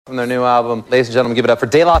From their new album, ladies and gentlemen, give it up for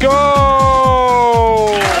De La...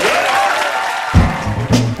 Go!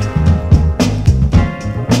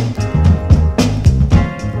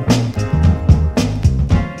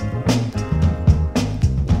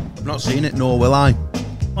 I've not seen it, nor will I.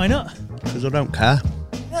 Why not? Because I don't care.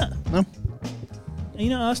 Yeah. No. Are you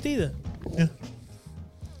not asked either? Yeah.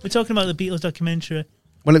 We're talking about the Beatles documentary.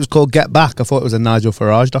 When it was called Get Back, I thought it was a Nigel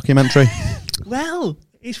Farage documentary. Well,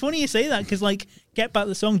 it's funny you say that because, like, Get Back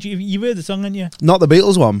the song. You heard the song, haven't you? Not the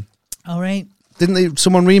Beatles one. All right.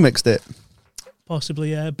 Someone remixed it?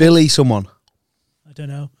 Possibly, yeah. Billy someone. I don't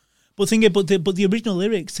know. But the original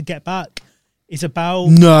lyrics to Get Back is about...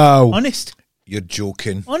 No. Honest. You're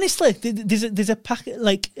joking. Honestly, there's a packet,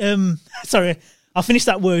 like, sorry, I'll finish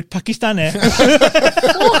that word, Pakistani.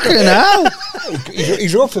 Fucking hell.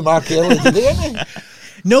 He's off the mark early today, isn't he?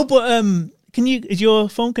 No, but is your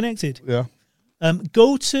phone connected? Yeah.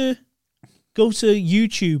 Go to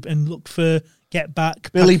YouTube and look for Get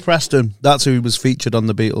Back. Billy Preston. That's who was featured on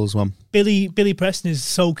the Beatles one. Billy Preston is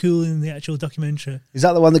so cool in the actual documentary. Is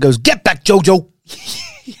that the one that goes, "Get back, Jojo"?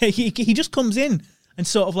 Yeah, he just comes in and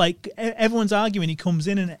sort of like everyone's arguing. He comes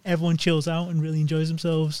in and everyone chills out and really enjoys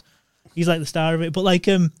themselves. He's like the star of it. But like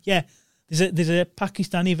yeah, there's a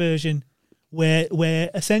Pakistani version where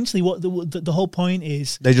essentially what the whole point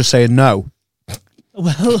is. They're just saying no.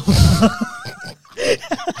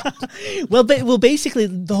 Well, basically,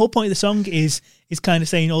 the whole point of the song is kind of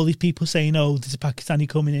saying all these people saying, "Oh, there's a Pakistani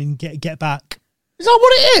coming in, get back." Is that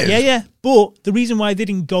what it is? Yeah. But the reason why they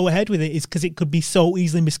didn't go ahead with it is because it could be so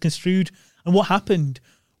easily misconstrued. And what happened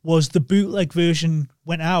was the bootleg version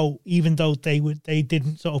went out, even though they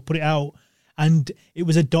didn't sort of put it out, and it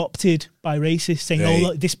was adopted by racists saying, Right. "Oh,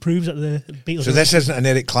 look, this proves that the Beatles." So this isn't an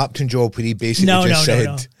Eric Clapton job where he basically said...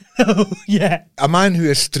 No. Yeah. A man who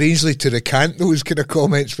is strangely to recant those kind of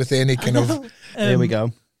comments with any kind of... Here we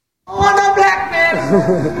go. Want a black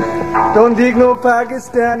man? Don't dig no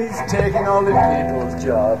Pakistanis taking all the people's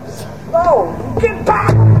jobs. Oh, get back!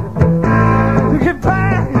 Get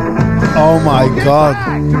back! Oh my God.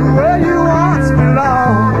 Back to where you once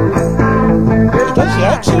belonged. Get That's the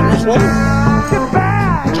accent as well. Get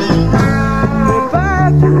back! Get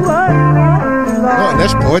back to where you once Not in belonged.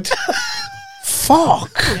 this pod.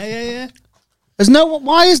 Fuck. Yeah. There's no.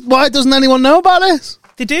 Why doesn't anyone know about this?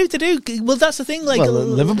 They do. Well, that's the thing. Like, Well,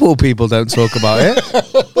 Liverpool people don't talk about it.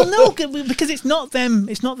 well, no, because it's not them.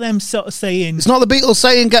 It's not them sort of saying. It's not the Beatles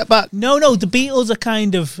saying "Get back." No. The Beatles are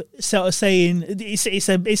kind of sort of saying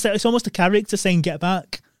it's almost a character saying "Get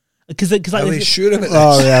back." Because Are they sure about this?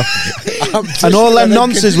 Oh yeah. I'm just And all them thinking-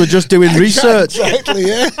 nonsense were just doing research. Exactly,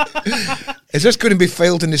 yeah. Is this going to be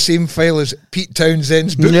filed in the same file as Pete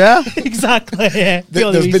Townsend's book? Yeah. exactly. Yeah.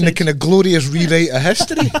 There's been the Research. kind of glorious rewrite of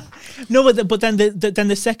history. No, but then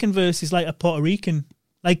the second verse is like a Puerto Rican.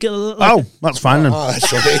 Like Oh, that's fine then. Oh,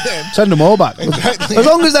 that's all right then. Send them all back. Exactly. As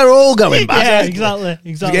long as they're all going back. yeah, exactly. Do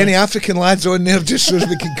you get any African lads on there just so as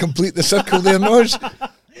we can complete the circle there, Noz?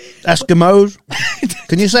 Eskimos.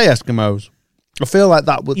 Can you say Eskimos? I feel like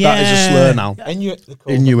that is a slur now.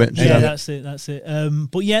 Inuit. Yeah, Yeah. that's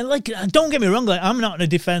it. But yeah, like, don't get me wrong. Like, I'm not going to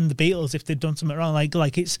defend the Beatles if they've done something wrong.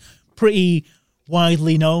 Like it's pretty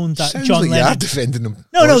widely known that Sounds John like you Lennon. are defending them.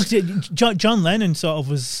 No, Noz. John Lennon sort of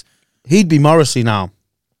was. He'd be Morrissey now.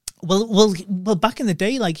 Well, back in the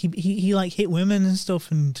day, like he like hit women and stuff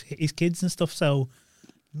and hit his kids and stuff. So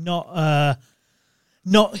not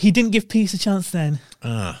he didn't give peace a chance then.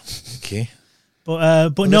 Ah, okay.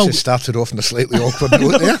 But Well, no, This has started off on a slightly awkward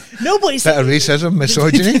note there. no, but it's Bit of racism,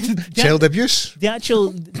 misogyny, child abuse. the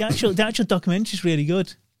actual documentary is really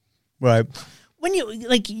good. Right. When you're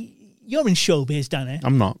in showbiz, Danny.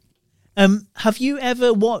 I'm not. Have you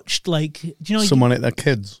ever watched like? Do you know Someone at their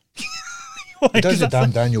kids. He does the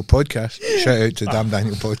Damn Daniel podcast. Shout out to Damn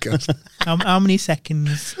Daniel podcast. how many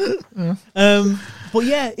seconds? But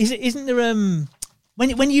yeah, isn't there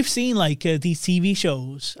when you've seen like these TV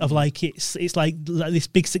shows of like it's like this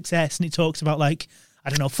big success and it talks about like I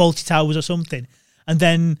don't know Fawlty Towers or something, and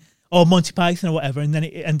then or Monty Python or whatever, and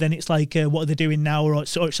then it's like what are they doing now, or it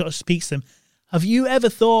sort of speaks to them. Have you ever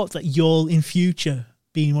thought that you'll in future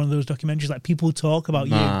be in one of those documentaries like people talk about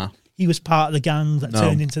Nah. you? He was part of the gang that No.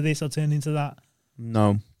 turned into this or turned into that.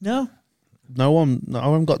 No. No. No one. I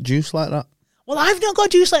haven't got juice like that. Well, I've not got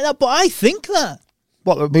juice like that, but I think that.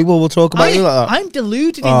 What people will talk about you like that? I'm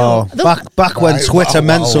deluded. Oh, back when Wow, Twitter wow,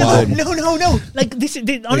 meant wow, something. No. Like this.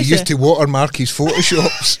 They Honestly, used to watermark his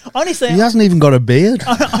photoshops. honestly, He hasn't even got a beard.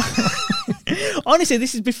 honestly,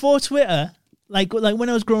 this is before Twitter. Like when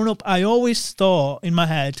I was growing up, I always thought in my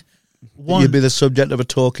head, You'd be the subject of a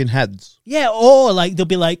talking heads. yeah, or like they'll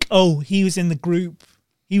be like, oh, he was in the group.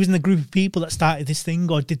 he was in the group of people that started this thing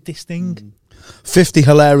or did this thing. 50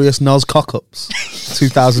 hilarious Nos cock-ups,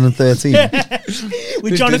 2013.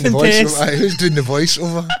 With Jonathan Pierce. Who's doing the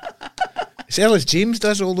voiceover? It's Ellis James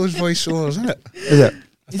does all those voiceovers, isn't it? Is it?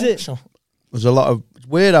 Is it? So. There's a lot of... It's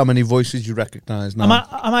weird how many voices you recognise now.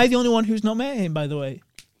 Am I the only one who's not met him, by the way?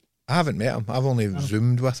 I haven't met him. I've only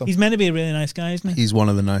zoomed with him. He's meant to be a really nice guy, isn't he? He's one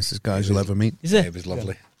of the nicest guys you'll ever meet. Is it? He was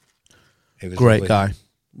lovely. He was Great lovely. guy.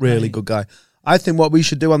 Really good guy. I think what we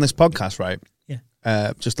should do on this podcast, right?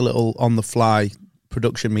 Yeah. Just a little on-the-fly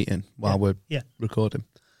production meeting while we're recording.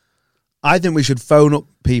 I think we should phone up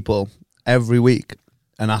people every week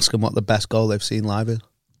and ask them what the best goal they've seen live is.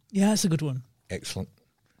 Yeah, that's a good one. Excellent.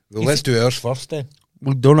 Well, let's do ours first then.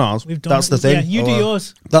 We've done ours. That's the thing. Yeah, you do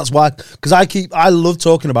yours. That's why, because I love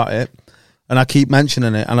talking about it, and I keep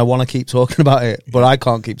mentioning it, and I want to keep talking about it, but I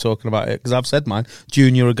can't keep talking about it because I've said mine.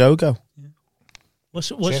 Junior Agogo. Yeah. What's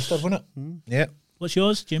Chester, wasn't it? Yeah. What's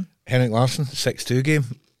yours, Jim? Henrik Larsson, 6-2 game.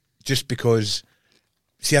 Just because,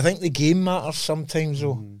 see, I think the game matters sometimes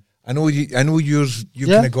though. I know yours, you've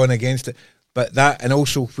kind of gone against it, but that, and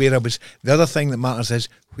also where I was, the other thing that matters is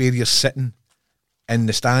where you're sitting in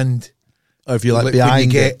the stand. Or if you're like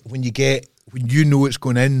behind when you know it's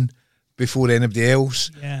going in before anybody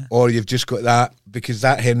else, or you've just got that, because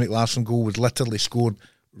that Henrik Larsson goal was literally scored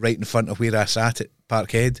right in front of where I sat at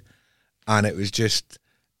Parkhead, and it was just,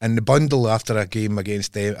 and the bundle after a game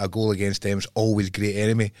against them, a goal against them is always great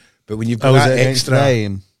enemy, but when you've got that extra,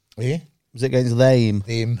 was it against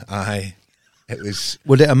them? Aye, it was.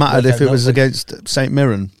 Would it have mattered if it was against St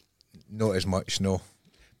Mirren? Not as much, no,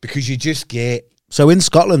 because you just get. So in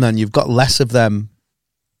Scotland, then you've got less of them.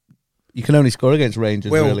 You can only score against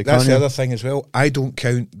Rangers. Well, really, that's can't the you? other thing as well. I don't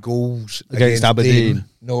count goals Against Aberdeen. them,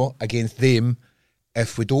 no, against them,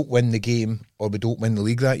 if we don't win the game or we don't win the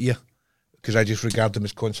league that year, because I just regard them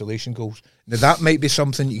as consolation goals. Now that might be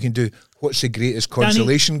something you can do. What's the greatest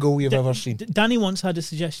consolation goal you've ever seen? Danny once had a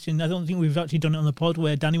suggestion. I don't think we've actually done it on the pod,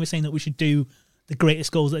 where Danny was saying that we should do the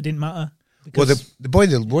greatest goals that didn't matter. Well, the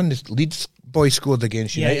one the Leeds boy scored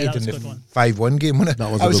against United in the 5-1 game, wasn't it?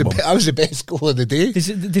 That was the best goal of the day.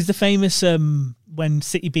 There's the famous when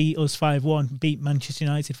City beat us 5-1, beat Manchester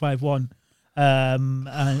United 5-1.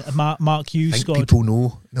 And Mark Hughes scored. People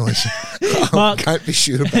know. No, I can't be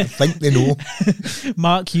sure, but I think they know.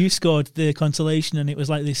 Mark Hughes scored the consolation, and it was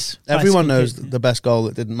like this. Everyone knows the best goal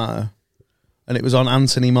that didn't matter, and it was on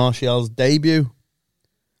Anthony Martial's debut.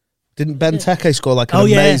 Didn't Benteke score like an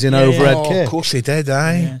amazing overhead kick? Of course he did,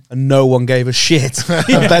 aye. Yeah. And no one gave a shit.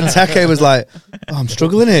 And Benteke was like, I'm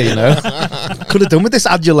struggling here, you know. Could have done with this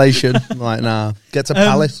adulation. I'm like, nah, get to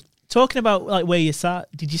Palace. Talking about like where you sat,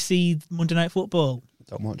 did you see Monday Night Football?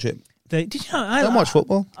 Don't watch it. Did you? I don't watch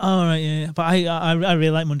football. Oh, right, yeah. But I really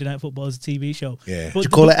like Monday Night Football as a TV show. Yeah. Did you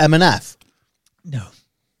call it M&F? No.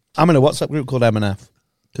 I'm in a WhatsApp group called M&F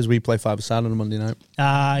because we play 5-a-side on a Monday night.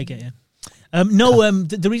 I get you.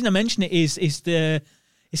 The reason I mention it is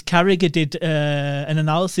Carragher did an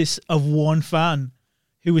analysis of one fan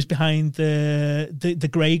who was behind the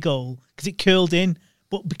Gray goal because it curled in,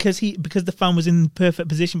 but because the fan was in perfect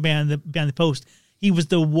position behind the post, he was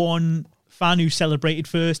the one fan who celebrated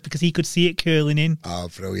first because he could see it curling in. Oh,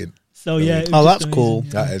 brilliant! So brilliant. That's cool.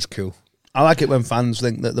 Yeah. That is cool. I like it when fans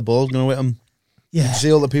think that the ball's going to hit them. Yeah, you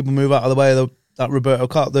see all the people move out of the way of that Roberto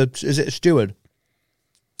Carlos. Is it a steward?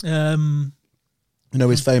 You know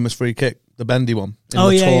his famous free kick, the bendy one.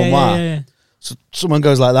 Yeah. So someone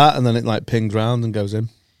goes like that, and then it like pings round and goes in.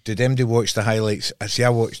 Did MD watch the highlights? I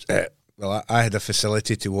watched. Well, I had a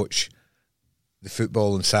facility to watch the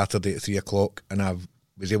football on Saturday at 3:00, and I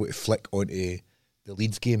was able to flick onto the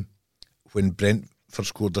Leeds game when Brentford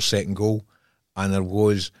scored their second goal, and there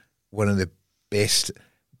was one of the best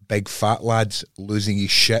big fat lads losing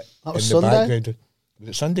his shit in the Sunday? Background. Was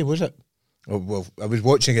it Sunday? Was it? Oh, well, I was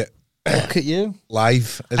watching it. Look at you.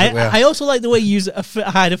 Live, as it were. I also like the way you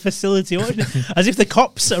had a facility, as if the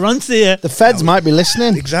cops are onto you. The feds might be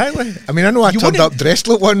listening. Exactly. I mean, I know I turned up dressed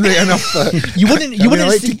like one right enough, but you wouldn't I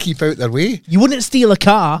like to keep out their way. You wouldn't steal a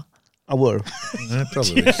car. I would.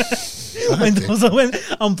 Probably. when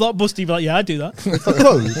on Blockbuster, you'd be like, yeah, I'd do that.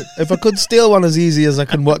 If I could steal one as easy as I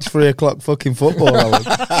can watch 3:00 fucking football, I would.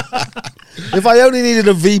 If I only needed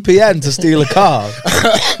a VPN to steal a car,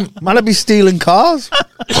 man, I'd be stealing cars.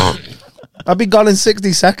 I'd be gone in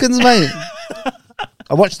 60 seconds, mate.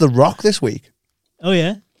 I watched The Rock this week. Oh,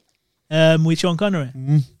 yeah? With Sean Connery?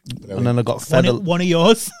 And then I got fed. One of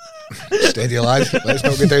yours. Steady, lad. Let's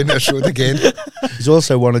not go down this road again. He's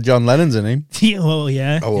also one of John Lennon's, isn't he? Oh,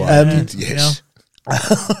 yeah. Oh, yes.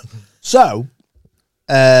 So,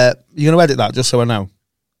 you're going to edit that, just so I know?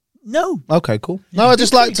 No. Okay, cool. No, I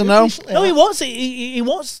just like to know. No, he was. He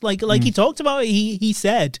was like he talked about it. He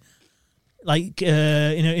said, like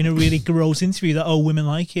in a really gross interview that women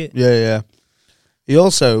like it. Yeah. He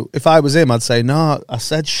also, if I was him, I'd say no. I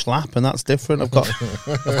said schlap, and that's different. I've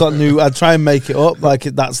got new. I'd try and make it up like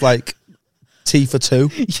that's like T for two.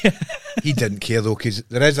 Yeah. He didn't care though, because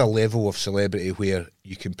there is a level of celebrity where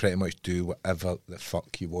you can pretty much do whatever the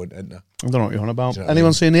fuck you want, isn't there? I don't know what you're on about. Do you know what I Anyone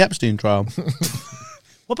mean? seen the Epstein trial?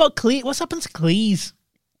 What about Cleese? What's happened to Cleese?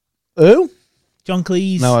 Who? John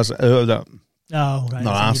Cleese. No, I was. No. Oh, right.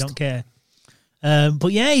 Not So asked. you don't care.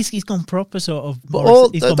 But yeah, he's gone proper sort of. But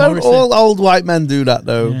He's gone don't Morrissey. all old white men do that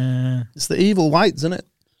though? Yeah, It's the evil whites, isn't it?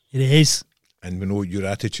 it is. And we know your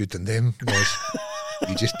attitude on them was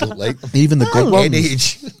you just don't like them. Even the good At ones. any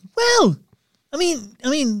age. Well, I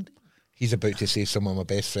mean, He's about to say some of my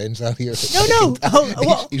best friends are here.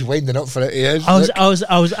 no. He's winding up for it. He is. I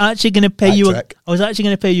was actually going to pay Hat you. trick. I was actually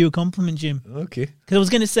going to pay you a compliment, Jim, Okay. because I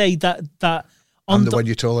was going to say that I'm the one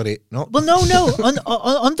you tolerate. No. Well, no,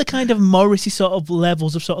 on the kind of Morrissey sort of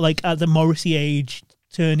levels of sort of like at the Morrissey age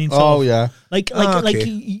turning. Sort Oh of, yeah, like okay.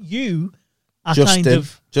 you are Justin. kind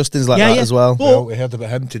of. Justin's like Yeah, that yeah. as well. Well, we heard about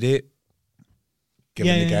him today.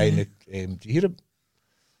 Giving Yeah, the guy yeah, in the. Do you hear him?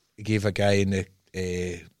 He gave a guy in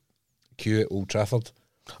the queue at Old Trafford.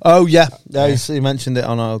 Oh yeah, he mentioned it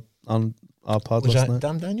on our pod Was last that night.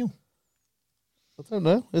 Damn Daniel? I don't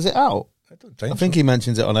know. Is it out? I don't think I think so. he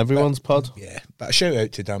mentions it on everyone's pod. Yeah, but a shout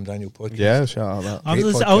out to Damn Daniel podcast. Yeah, shout out that. I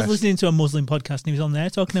was, Great I was podcast. listening to a Muslim podcast and he was on there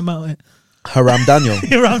talking about it. Haram Daniel.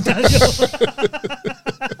 Around Daniel.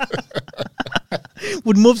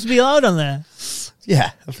 Would Mubs be allowed on there?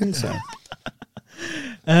 Yeah, I think so.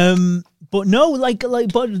 But no, but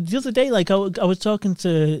the other day, I was talking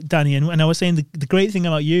to Danny and I was saying the great thing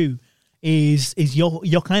about you is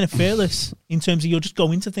you're kind of fearless in terms of you'll just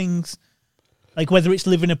go into things. Like whether it's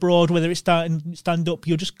living abroad, whether it's stand up,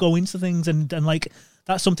 you'll just go into things and like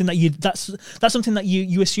that's something that that's something that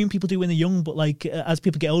you assume people do when they're young, but like as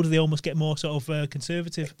people get older, they almost get more sort of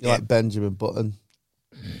conservative. You're like Benjamin Button,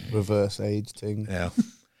 reverse age thing. Yeah.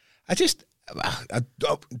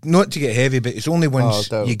 Not to get heavy, but it's only once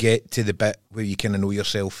don't. you get to the bit where you kind of know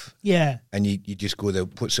yourself Yeah. and you just go,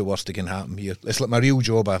 what's the worst that can happen here? It's like my real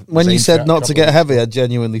job. I When you resigned for said it a not to couple get of heavy, I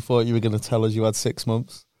genuinely thought you were going to tell us you had 6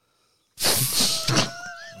 months.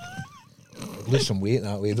 lose some weight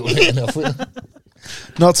that way, though.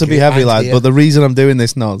 Not to be Great heavy, lad, idea. but the reason I'm doing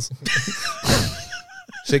this, Noz,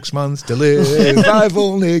 6 months to live. I've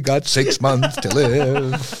only got 6 months to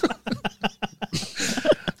live.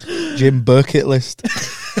 Jim Burkett list.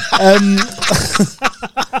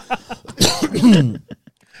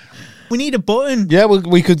 We need a button. Yeah,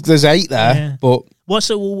 we could. There's 8 there, Yeah. but What?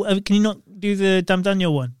 So can you not do the Damn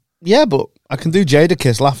Daniel one? yeah, but I can do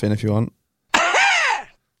Jadakiss laughing if you want.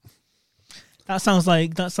 That sounds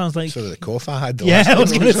like. Sort of the cough I had. The Yeah, last I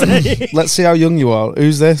was time going to say. Let's see how young you are.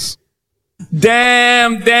 Who's this?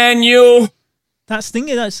 Damn, Daniel. That's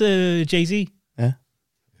thinking. That's Jay-Z. Yeah,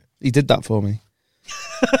 he did that for me.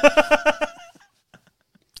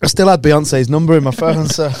 I still had Beyonce's number in my phone,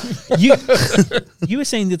 so You were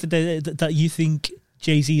saying the other day that you think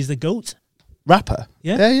Jay-Z is the GOAT, rapper.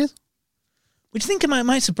 Yeah? he is. which I think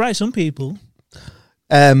might surprise some people.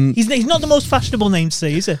 I He's not the most fashionable name to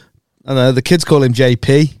say, is he? know the kids call him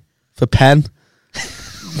JP for Penn.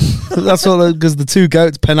 That's all because the 2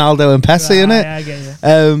 goats, Penaldo and Pesci, Right, innit? I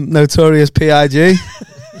get you. Notorious PIG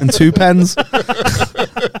and 2 pens.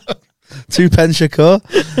 2 pen Shakur.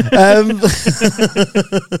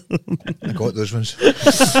 I got those ones.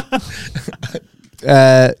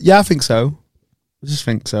 Yeah, I think so. I just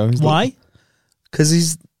think so. Why?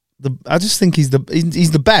 Because I just think he's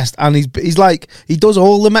the best, and he's like he does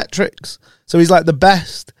all the metrics. So he's like the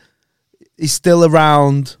best. He's still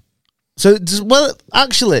around. So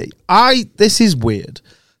actually, this is weird.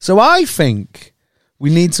 So I think we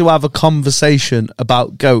need to have a conversation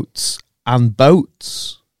about goats and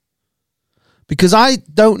boats. Because I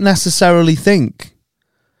don't necessarily think.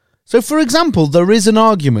 So, for example, there is an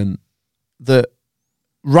argument that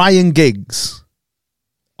Ryan Giggs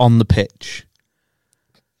on the pitch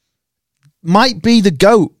might be the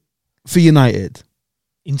GOAT for United,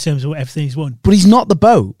 In terms of everything he's won, but he's not the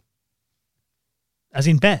boat. as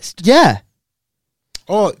in best. Yeah.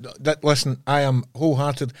 Oh, listen, I am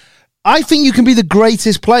wholehearted. I think you can be the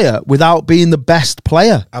greatest player without being the best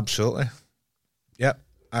player. Absolutely. Yep.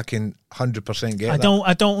 I can 100% get I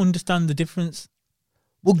that. don't understand the difference.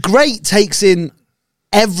 Well, great takes in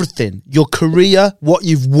everything. Your career, what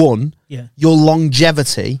you've won, Yeah. your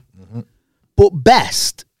longevity. But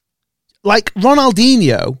best, like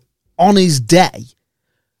Ronaldinho on his day,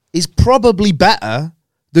 is probably better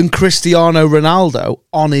than Cristiano Ronaldo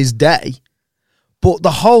on his day. But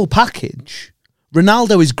the whole package,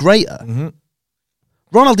 Ronaldo is greater. Mm-hmm.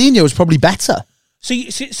 Ronaldinho is probably better.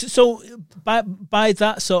 So by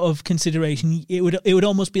that sort of consideration, it would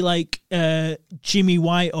almost be like Jimmy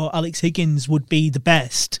White or Alex Higgins would be the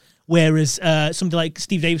best, whereas somebody like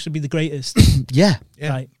Steve Davis would be the greatest. Yeah.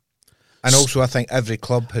 Right. And also, I think every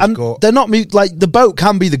club has got. They're not like the GOAT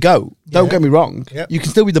can be the GOAT. Don't get me wrong. Yep. You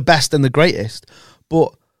can still be the best and the greatest,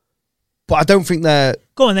 but I don't think they're.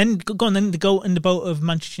 Go on then. The GOAT and the boat of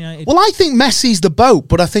Manchester United. Well, I think Messi's the GOAT,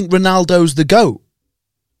 but I think Ronaldo's the GOAT.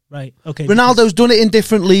 Right. Okay. Ronaldo's done it in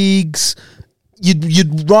different leagues.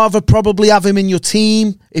 You'd rather probably have him in your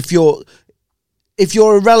team. If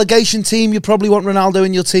you're a relegation team, you probably want Ronaldo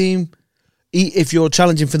in your team. If you're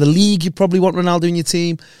challenging for the league, you probably want Ronaldo in your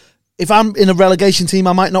team. If I'm in a relegation team,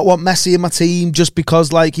 I might not want Messi in my team just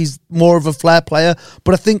because like he's more of a flair player.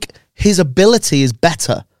 But I think his ability is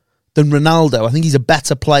better than Ronaldo. I think he's a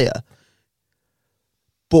better player.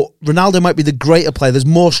 But Ronaldo might be the greater player. There's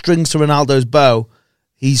more strings to Ronaldo's bow.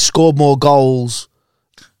 He's scored more goals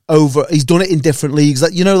he's done it in different leagues.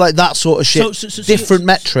 Like, like that sort of shit. So different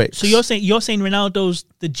metrics. So you're saying Ronaldo's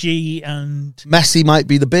the G and Messi might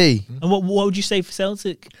be the B. And what would you say for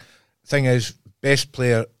Celtic? Thing is, best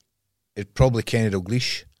player is probably Kenny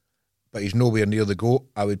Dalglish, but he's nowhere near the GOAT.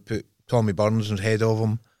 I would put Tommy Burns ahead of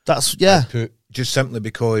him. I'd put, just simply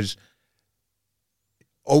because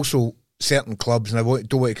also certain clubs, and I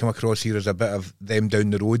don't want to come across here as a bit of them down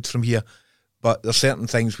the road from here, but there's certain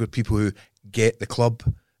things where people who get the club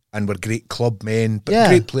and were great club men, but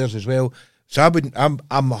great players as well. So I'm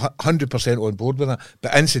 100% on board with that.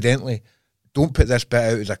 But incidentally, don't put this bit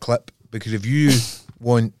out as a clip, because if you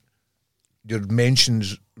want your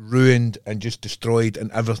mentions ruined and just destroyed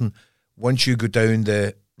and everything, once you go down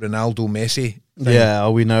the Ronaldo Messi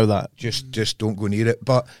thing, we know that. Just don't go near it.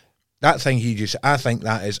 But that thing I think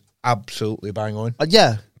that is absolutely bang on.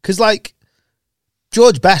 Because like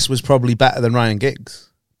George Best was probably better than Ryan Giggs,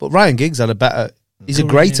 but Ryan Giggs had he's a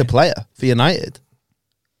greater player for United.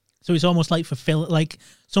 So it's almost like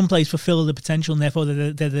some players fulfill the potential and therefore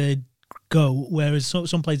they're the GOAT, whereas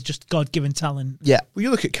some players are just God-given talent. Yeah. Well,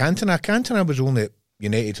 you look at Cantona. Cantona was only at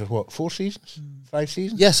United for what, 4 seasons? 5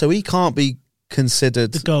 seasons? Yeah, so he can't be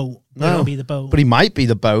considered the GOAT. No, he'll be the boat. But he might be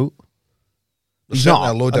the boat. He's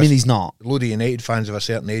not. He's not. A load of United fans of a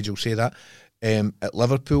certain age will say that. At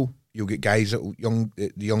Liverpool, you'll get guys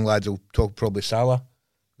the young lads will talk probably Salah.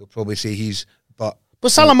 They'll probably say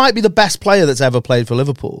But Salah might be the best player that's ever played for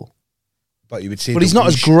Liverpool. But you would say, but he's not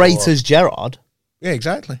as great as Gerrard. Yeah,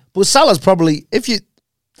 exactly. But Salah's probably,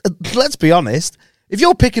 let's be honest, if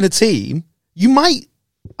you're picking a team, you might.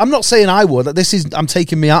 I'm not saying I would. I'm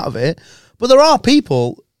taking me out of it. But there are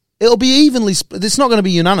people. It'll be evenly. It's not going to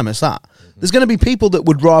be unanimous. There's going to be people that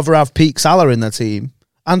would rather have Pete Salah in their team,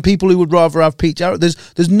 and people who would rather have Pete Gerrard.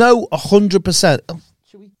 There's no 100%.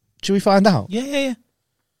 Should we find out? Yeah.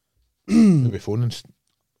 Maybe phoning.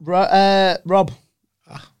 Rob.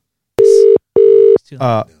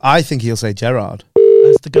 I think he'll say Gerrard.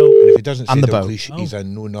 As the GOAT. And if he doesn't say And the Dalglish, he's a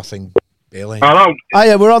know-nothing belly. Hello.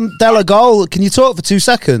 Yeah, we're on Della Goal. Can you talk for 2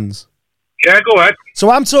 seconds? Yeah, go ahead. So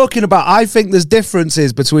I'm talking about, I think there's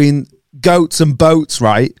differences between goats and boats,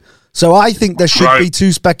 right? So I think there should be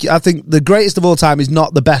two I think the greatest of all time is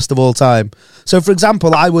not the best of all time. So, for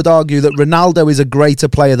example, I would argue that Ronaldo is a greater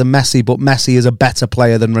player than Messi, but Messi is a better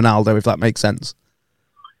player than Ronaldo, if that makes sense.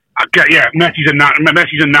 Yeah, Messi's a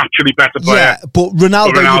naturally better player. Yeah, but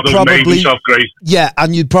Ronaldo's probably made himself great. Yeah,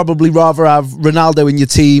 and you'd probably rather have Ronaldo in your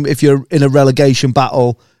team if you're in a relegation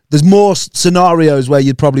battle. There's more scenarios where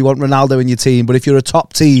you'd probably want Ronaldo in your team, but if you're a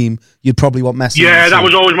top team, you'd probably want Messi. Yeah, that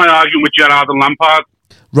was always my argument with Gerrard and Lampard.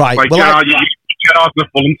 Right. Like Gerrard's the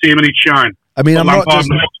Fulham team and he'd shine. I mean, I'm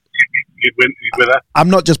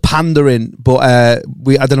not just pandering, but I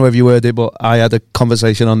don't know if you heard it, but I had a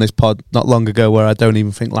conversation on this pod not long ago where I don't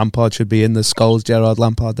even think Lampard should be in the Scholes Gerrard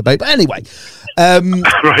Lampard debate. But anyway,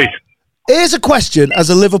 right. Here's a question as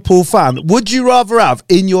a Liverpool fan: would you rather have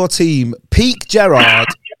in your team Peak Gerrard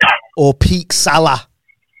or Peak Salah?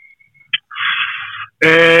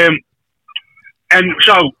 And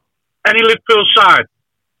so, any Liverpool side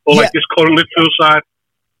or like this current Liverpool side?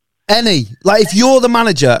 Any. Like, if you're the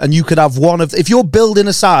manager and you could have if you're building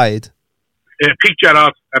a side. Pete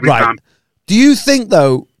Gerrard every time. Do you think,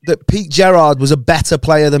 though, that Pete Gerrard was a better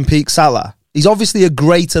player than Pete Salah? He's obviously a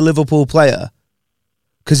greater Liverpool player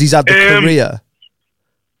because he's had the career.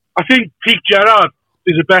 I think Pete Gerrard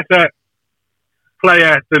is a better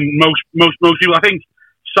player than most people. I think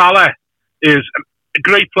Salah is a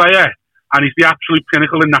great player and he's the absolute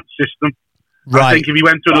pinnacle in that system. Right. I think if he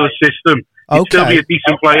went to another system, He'd still Okay. be a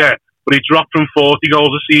decent player, but he dropped from 40 goals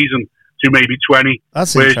a season to maybe 20.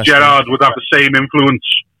 That's whereas interesting. Gerrard would have the same influence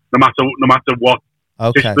no matter what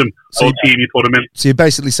Okay. system So, or team you put him in. so you're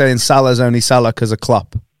basically saying Salah's only Salah because of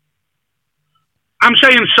Klopp. I'm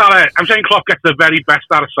saying Salah. I'm saying Klopp gets the very best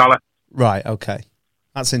out of Salah. Right, okay.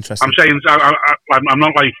 That's interesting. I'm saying I'm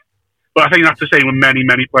not like, but I think that's the same with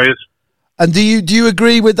many players. And do you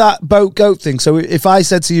agree with that boat goat thing? So if I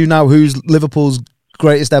said to you now, who's Liverpool's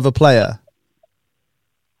greatest ever player?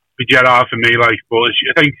 Be Gerrard for me, like, but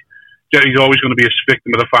I think he's always going to be a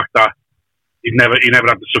victim of the fact that he never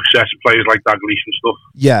had the success of players like Dalglish and stuff.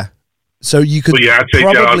 Yeah. So you could But yeah, I'd say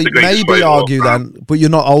Gerrard's probably the greatest maybe player of all argue time. then, but you're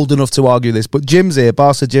not old enough to argue this. But Jim's here,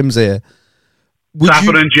 Barca Jim's here. Would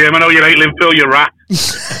Stafford and Jim, I know you hate Liverpool, you're rat.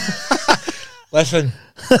 Listen,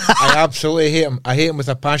 I absolutely hate him. I hate him with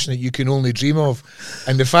a passion that you can only dream of.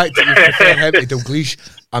 And the fact that you prefer him to Dalglish,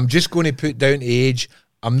 I'm just going to put down to age.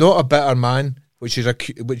 I'm not a bitter man, which is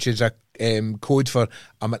a code for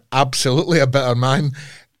I'm absolutely a bitter man.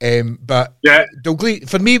 But Yeah. Dalglish,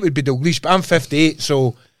 for me, it would be Dalglish. But I'm 58,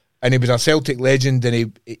 so and he was a Celtic legend,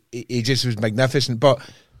 and he just was magnificent. But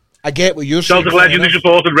I get what you're saying. Celtic legend who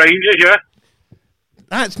supported Rangers, yeah.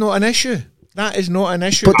 That's not an issue. That is not an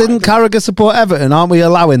issue. But didn't Carragher support Everton? Aren't we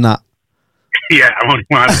allowing that? Yeah, I'm only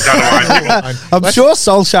mad. I'm sure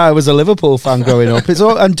Solskjaer was a Liverpool fan growing up. It's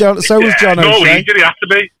all, and so was John No, O'Shea. he did. He has to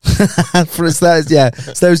be. For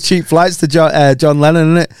it's those cheap flights to John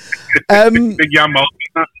Lennon, isn't it? Big Jan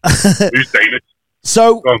Malkin. Who's David?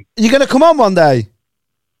 So Go on. you're going to come on one day?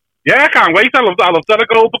 Yeah, I can't wait. I love that.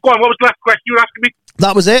 Go on, what was the last question you were asking me?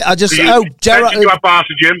 That was it. I just Gerrard. You have Barca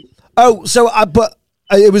Jim.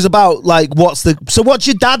 It was about like what's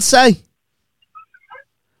your dad say?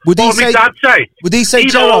 Would What did my dad say? Would he say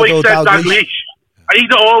He's Gerrard always or said Dalglish? Dalglish.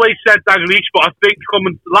 He's always said Dalglish, but I think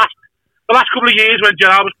the last couple of years when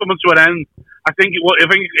Gerrard was coming to an end, I think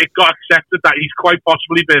it got accepted that he's quite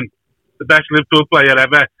possibly been the best Liverpool player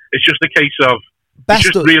ever. It's just a case of Best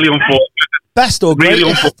it's just or- really unfortunate. Best or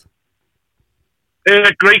Really greatest?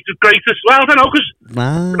 Greatest. Well, I don't know, because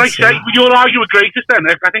like I say, you'll argue with greatest then.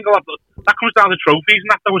 I think a lot that comes down to trophies and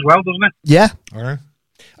that though as well, doesn't it? Yeah.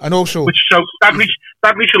 And also, Which so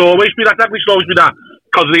Dalglish will always be that. Dalglish will always be that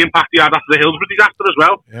because of the impact he had after the Hillsborough disaster as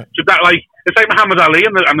well. Yeah. So that it's like Muhammad Ali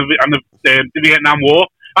and the Vietnam War.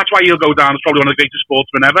 That's why he'll go down as probably one of the greatest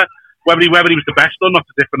sportsmen ever. Whether he was the best or not,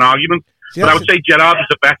 it's a different argument. See, but I would say Gerrard was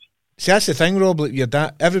the best. see, that's the thing, Rob. Like your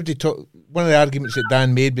dad, one of the arguments that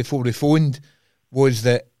Dan made before he phoned was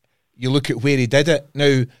that you look at where he did it.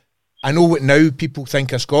 Now, I know what now people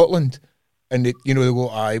think of Scotland, and they go,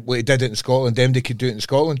 well, he did it in Scotland, them they could do it in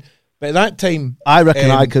Scotland. But at that time, I reckon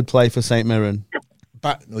I could play for St Mirren.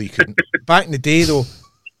 No, you couldn't. Back in the day, though,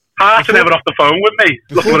 Hearts are never off the phone with me.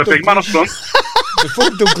 Looking for a big man up front. before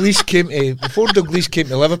Dalglish came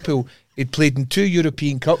to Liverpool, he'd played in 2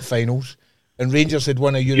 European Cup finals, and Rangers had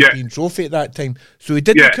won a European trophy at that time. So he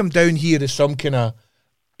didn't come down here as some kind of,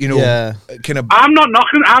 kind of. I'm not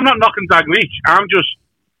knocking Dalglish.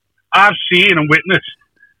 I've seen and witnessed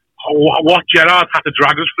what Gerrard had to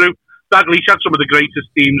drag us through. Dalglish had some of the greatest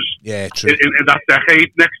teams in that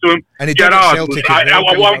decade next to him. And he did at Gerrard Celtic was, as well,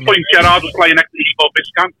 at one point, Gerrard was playing next to Igor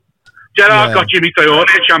Biscan. Gerrard got Jimmy Traore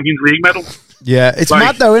a Champions League medal. Yeah, it's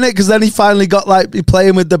mad though, isn't it? Because then he finally got be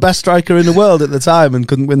playing with the best striker in the world at the time and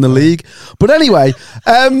couldn't win the league. But anyway,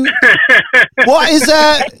 what is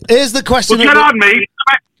here's the question. Well, Gerrard made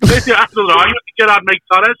after the argument. Gerrard made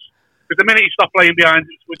Torres. But the minute he stopped playing behind,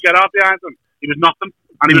 with Gerrard behind him, he was nothing,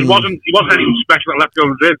 and he wasn't anything special at Atletico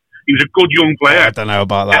Madrid. He was a good young player. I don't know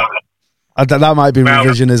about that. That might be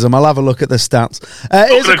revisionism. I'll have a look at the stats.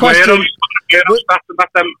 Here's a question.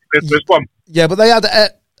 This one. Yeah, but they had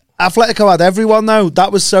Atletico had everyone though.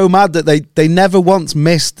 That was so mad that they never once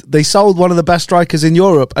missed. They sold one of the best strikers in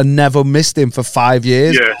Europe and never missed him for 5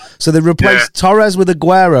 years. Yeah. So they replaced Torres with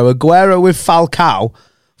Aguero with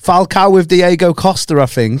Falcao with Diego Costa, I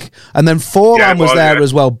think, and then Forlan was there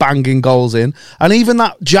as well, banging goals in, and even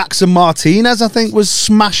that Jackson Martinez, I think, was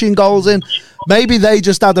smashing goals in. Maybe they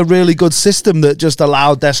just had a really good system that just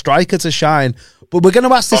allowed their striker to shine. But we're going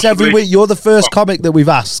to ask this every week. You're the first comic that we've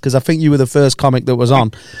asked, because I think you were the first comic that was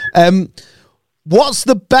on. What's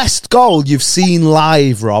the best goal you've seen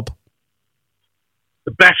live, Rob?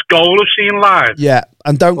 The best goal I've seen live? Yeah,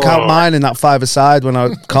 and don't count mine in that 5-a-side when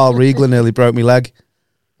Carl Riegler nearly broke my leg.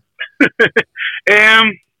 That'd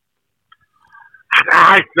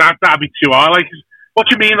be too hard. Like, what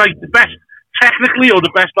do you mean, like the best technically, or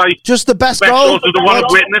the best just the best goal? The one I've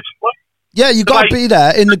witnessed. Yeah, you got to be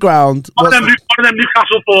there in the ground. One of them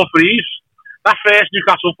Newcastle 4-3s. That first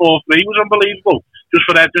Newcastle 4-3 was unbelievable. Just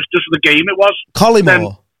for the game it was.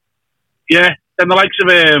 Collymore. Yeah, then the likes of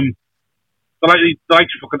fucking.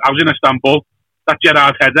 I was in Istanbul. That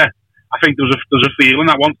Gerrard header. I think there was a feeling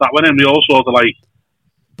that once that went in, we all sort of like.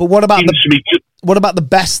 But what about the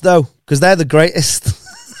best though? Because they're the greatest.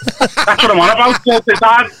 That's what I'm on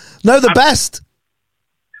about. No, the best.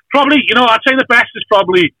 Probably, I'd say the best is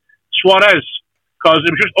probably Suarez, because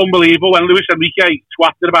it was just unbelievable when Luis Enrique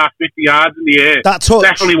twatted about 50 yards in the air. That touch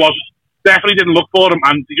definitely didn't look for him,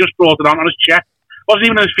 and he just brought it on his chest. Wasn't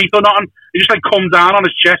even on his feet or nothing. He just come down on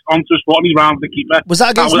his chest onto his foot and he rounded the keeper. Was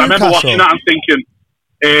that against Newcastle? I remember watching that and thinking,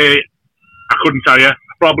 I couldn't tell you.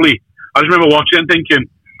 Probably. I just remember watching it and thinking,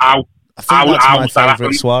 how that's my favourite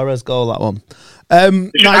happened? Suarez goal, that one.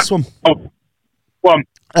 Nice one. One.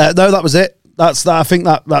 No, that was it. I think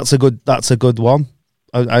that's a good one.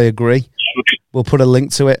 I agree. We'll put a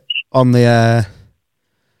link to it on the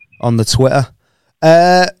Twitter.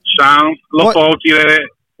 Sound. Look forward to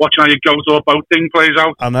watching how your go to boat thing plays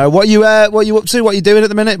out. I know. What you up to? What you doing at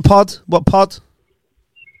the minute? Pod? What pod?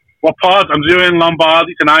 What pod? I'm doing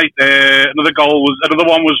Lombardy tonight. Another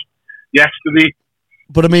one was yesterday.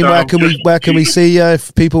 But I mean, So where can we see you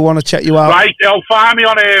if people want to check you out? Right, find me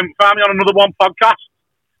on Another One podcast.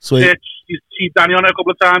 Sweet. You see Danny on it a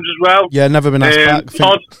couple of times as well. Yeah, never been asked back.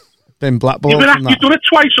 Todd, been blackballed. you've done it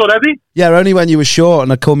twice already. Yeah, only when you were short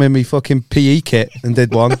and I come in my fucking PE kit and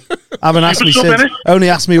did one. Haven't asked me since. Only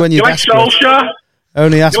asked me when you're like desperate. Solskjaer.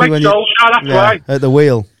 Only asked me when Solskjaer, that's why. at the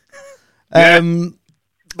wheel. Yeah.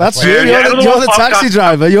 That's you. You're the taxi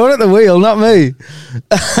driver. You're at the wheel, not me.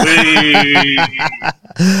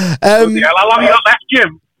 How long you got left,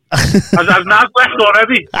 Jim? Has Naz left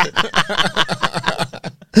already?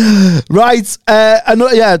 Right.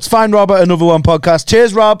 It's fine, Rob, at Another One podcast.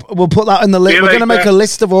 Cheers, Rob. We'll put that in the list. We're going to make a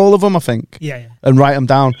list of all of them, I think. Yeah. And write them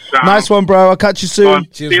down. Sound. Nice one, bro. I'll catch you soon.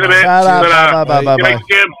 See you in a bit. Bye.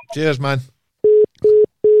 Cheers, man.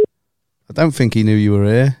 I don't think he knew you were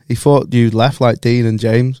here. He thought you'd left like Dean and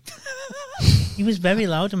James. He was very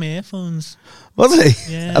loud in my earphones. Was he?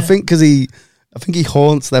 Yeah. I think he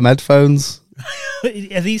haunts them headphones.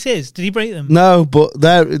 Are these his? Did he break them? No, but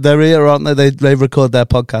they're here, aren't they? They record their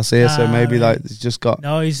podcast here, so maybe right. like he's just got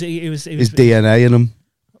No, it was his DNA in him.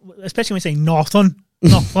 especially when you say Northern.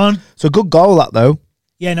 Northern. It's a good goal, that though.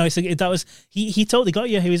 Yeah, no, that was he totally got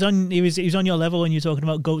you. He was on your level when you were talking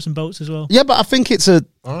about goats and boats as well. Yeah, but I think it's a.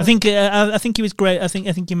 I think he was great. I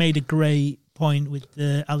think he made a great point with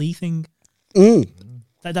the Ali thing.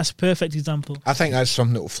 That's a perfect example. I think that's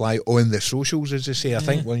something that will fly on the socials, as they say. I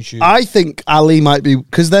think once you. I think Ali might be,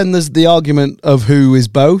 because then there's the argument of who is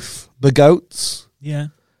both the goats. Yeah,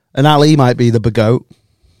 and Ali might be the begoat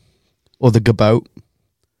or the gaboat.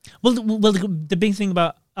 Well, the big thing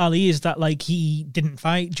about Ali is that like he didn't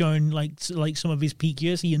fight during like some of his peak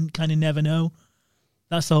years. He kind of never know.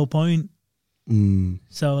 That's the whole point.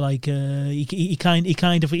 So like he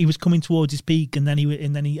was coming towards his peak, and then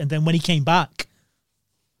when he came back,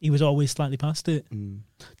 he was always slightly past it.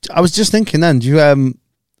 I was just thinking then, do you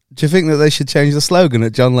think that they should change the slogan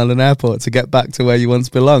at John Lennon Airport to get back to where you once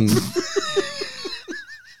belonged?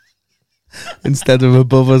 Instead of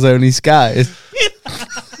above us only skies.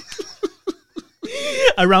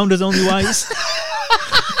 Around us only whites.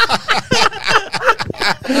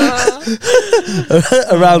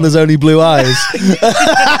 Around us only blue eyes.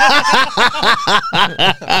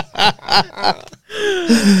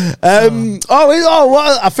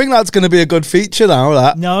 I think that's going to be a good feature now.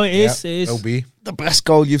 That No, it is. It is. It'll be. the best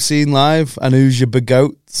goal you've seen live, and who's your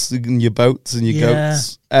begoats and your boats and your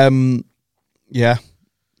goats. Yeah,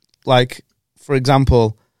 like for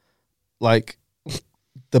example, like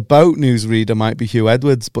the boat newsreader might be Hugh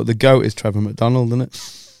Edwards, but the goat is Trevor McDonald, isn't it?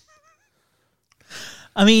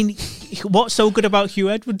 I mean, what's so good about Hugh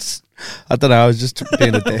Edwards? I don't know. I was just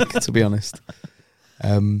being a dick, to be honest.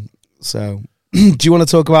 So, do you want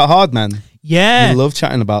to talk about hard men? Yeah, I love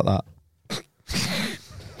chatting about that.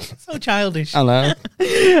 So childish. I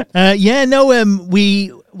know.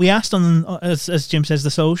 We asked on, as Jim says,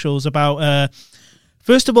 the socials about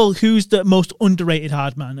first of all, who's the most underrated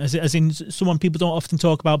hard man, as in someone people don't often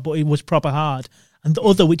talk about, but it was proper hard. And the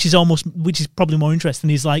other, which is probably more interesting,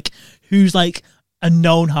 is like who's like a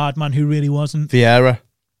known hard man who really wasn't. Vieira.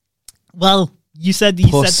 Well, you said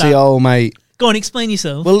Pussy that. old mate. Go on, explain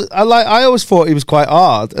yourself. Well, I always thought he was quite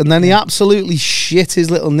hard, and then he absolutely shit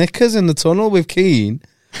his little knickers in the tunnel with Keane.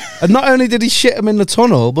 And not only did he shit him in the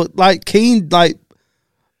tunnel, but like Keane like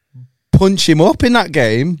punch him up in that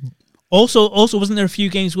game. Also, wasn't there a few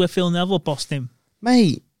games where Phil Neville bossed him?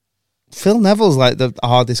 Mate, Phil Neville's like the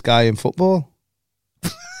hardest guy in football.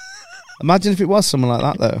 Imagine if it was someone like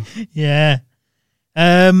that, though. Yeah.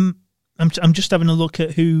 I'm just having a look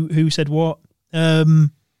at who said what.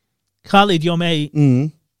 Khalid, your mate,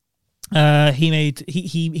 Mm.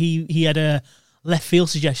 he had a left field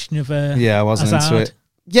suggestion of Yeah, I wasn't Hazard. into it.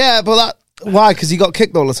 Yeah, but why? Because he got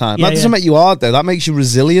kicked all the time. Yeah, That doesn't yeah. make you hard, though. That makes you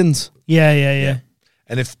resilient. Yeah.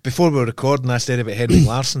 And if before we were recording, I said about Henrik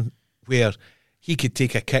Larsson, where he could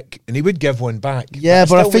take a kick and he would give one back. Yeah,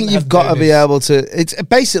 but I still think wouldn't you've have got to down be his- able to. It's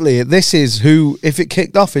basically this is who. If it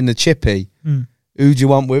kicked off in the chippy, Mm. who do you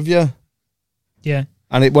want with you? Yeah.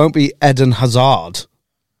 And it won't be Eden Hazard.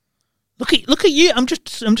 Look at you. I'm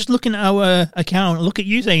just looking at our account. Look at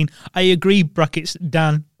you saying I agree. Brackets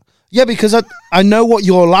Dan. Yeah, because I know what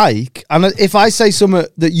you're like, and if I say something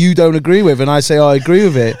that you don't agree with, and I say I agree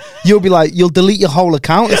with it, you'll be like, you'll delete your whole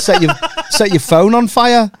account and set your phone on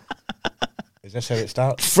fire, Is this how it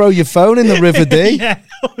starts? throw your phone in the River Dee. Yeah.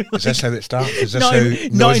 Is this how it starts? Is this Not how in-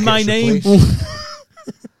 Noz not in my gets name. replaced?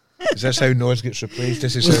 Is this how Noz gets replaced?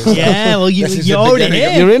 This is how. Yeah. Well, This is you're the already beginning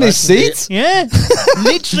of- here. You're in his seat. Yeah.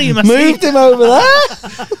 Literally in my Moved seat. him over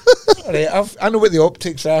there. All right, I know what the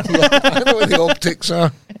optics are. I know what the optics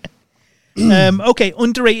are. Okay,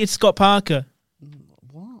 underrated Scott Parker.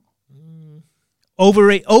 What?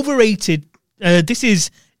 Overrated. This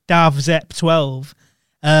is Dav Zep 12.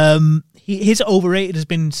 His overrated has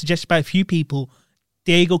been suggested by a few people.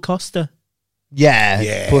 Diego Costa.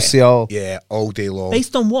 Yeah, pussy hole. Yeah, all day long.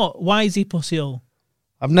 Based on what? Why is he pussy hole?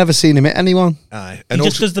 I've never seen him hit anyone. Aye. He And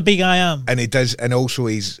just also, does the big I am. and he does, and also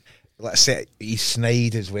he's, let's say, he's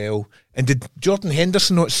snide as well. And did Jordan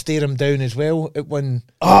Henderson not stare him down as well at one?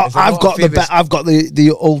 Oh, is there I've not a got famous- I've got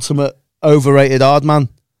the ultimate overrated hard man,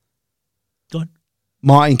 Go on.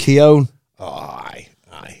 Martin Keown. Oh, aye.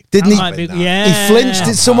 Didn't That he? might be- that. yeah. He flinched.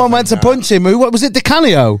 Did someone went to punch him? Who? What was it?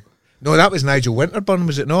 DeCanio? No, that was Nigel Winterburn,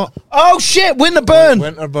 was it not? Oh shit! Winterburn.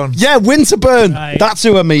 Winterburn. Yeah, Winterburn. Right. That's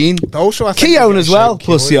who I mean. But also, I think Keown we as get a well, shout,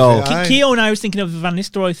 pussy Keown, hole. is it? Aye. Keown, I was thinking of the Van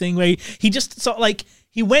Nistelrooy thing where he just sort of like,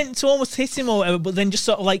 he went to almost hit him or whatever, but then just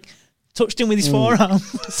sort of like touched him with his forearm.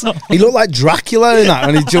 So, He looked like Dracula in that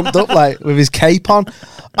when he jumped up like with his cape on.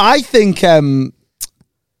 I think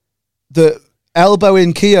the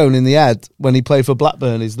elbowing Keown in the head when he played for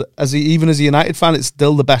Blackburn is even as a United fan, it's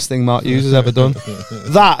still the best thing Mark Hughes has ever done.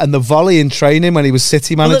 That and the volley in training when he was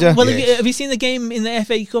City manager. Well, have you seen the game in the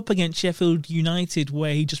FA Cup against Sheffield United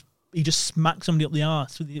where he just smacked somebody up the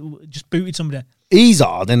arse, just booted somebody? He's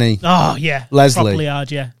hard, isn't he? Oh yeah, Leslie. properly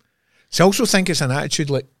hard, yeah. So I also think it's an attitude.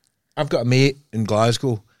 Like, I've got a mate in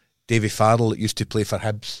Glasgow, Davy Farrell, that used to play for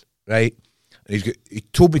Hibs, right? And he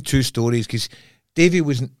told me two stories because Davy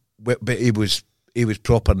wasn't, but he was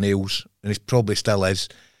proper nails, and he probably still is.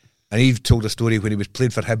 And he told a story when he was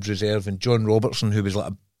playing for Hibs reserve, and John Robertson, who was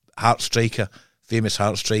like a heart striker, famous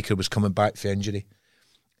heart striker, was coming back for injury.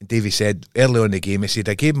 And Davy said early on in the game, he said,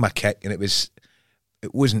 I gave him a kick, and it was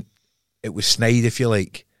snide, if you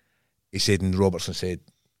like. He said, and Robertson said,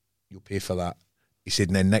 you'll pay for that. He said,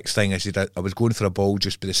 and then next thing, I said, I was going for a ball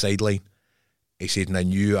just by the sideline. He said, and I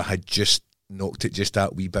knew I had just knocked it just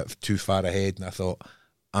that wee bit too far ahead, and I thought,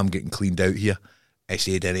 I'm getting cleaned out here. I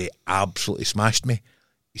said, and he absolutely smashed me.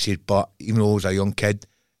 He said, but even though I was a young kid,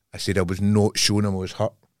 I said I was not showing him I was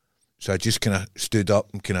hurt. So I just kind of stood up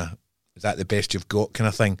and kind of, is that the best you've got kind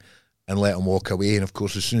of thing, and let him walk away. And of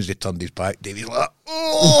course, as soon as he turned his back, Davy's like,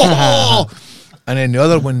 oh! And then the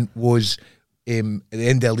other one was at the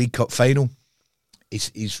end of the League Cup final.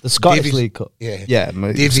 He's The Scottish Davies- League Cup. Yeah. Yeah,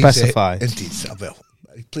 Davies, specify. Indeed. Well,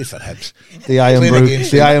 he played for Hibs. The Iron Playing Brew,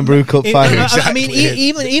 against the him. Iron Brew Cup final. I mean,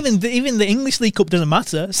 Exactly. even the English League Cup doesn't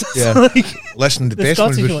matter. So Yeah. like, Listen, the The best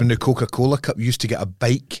one Scottish was one. when the Coca-Cola Cup used to get a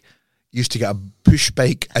bike, used to get a push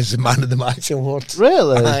bike as the man of the match award.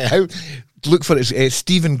 Really? Look for it.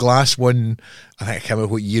 Stephen Glass won, I think I can't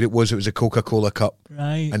remember what year it was a Coca-Cola Cup.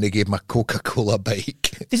 right. And they gave him a Coca-Cola bike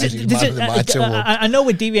This as is, his this man is, of the match award. I know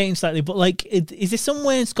we're deviating slightly, but like, is there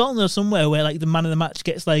somewhere in Scotland or somewhere where like the man of the match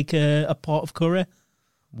gets like a pot of curry,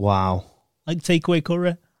 Wow. like takeaway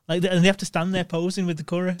curry, like, and they have to stand there posing with the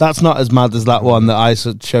curry? That's not as mad as that one that I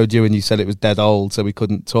showed you and you said it was dead old, so we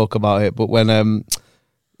couldn't talk about it. But when,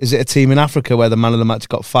 is it a team in Africa where the man of the match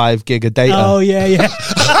got 5 gig of data? Oh yeah.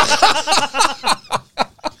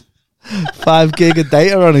 5 gig of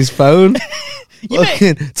data on his phone. You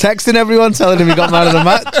Fucking texting everyone, telling him he got man of the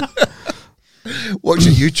match.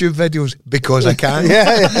 Watching YouTube videos because I can.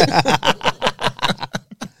 Yeah.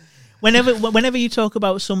 Whenever you talk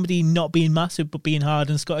about somebody not being massive but being hard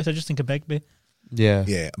and Scottish, I just think of Begbie. Yeah.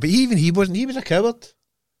 Yeah, but even he wasn't. He was a coward.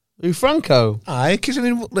 Who, Franco? Aye, because I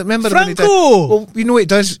mean, remember when he did? Franco! Well, you know what he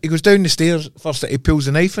does? He goes down the stairs first. He pulls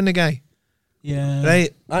the knife on the guy. Yeah.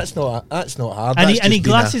 Right, that's not hard. And That's he just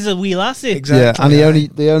glasses a wee lassie. Exactly. Yeah, and aye.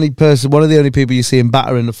 the only person, one of the only people you see him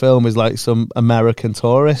batter in the film is like some American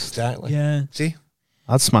tourist. Exactly. Yeah. See,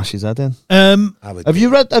 I'd smash his head in. I would Have you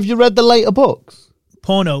read the later books?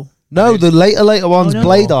 Porno. No, the later ones. no.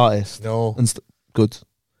 Blade Artist. No. And good.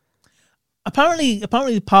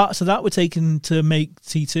 Apparently, parts of that were taken to make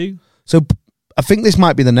T2. So I think this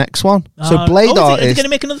might be the next one. So Is Blade he Artist. going to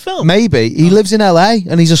make another film? Maybe he lives in LA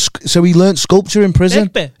and so he learnt sculpture in prison.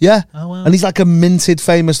 Begbie? Yeah, Oh, wow. and he's like a minted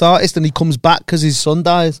famous artist, and he comes back because his son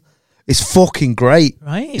dies. It's fucking great.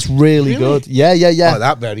 Right. It's really good. Yeah. Oh,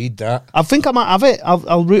 that better read that. I think I might have it.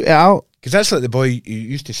 I'll root it out. Because that's like the boy who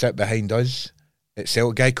used to sit behind us at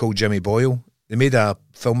Celtic, a guy called Jimmy Boyle. They made a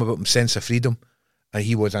film about him, Sense of Freedom, and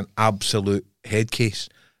he was an absolute head case.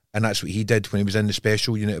 And that's what he did when he was in the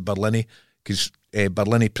special unit at Berlini. Because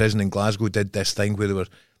Berlini prison in Glasgow did this thing where they were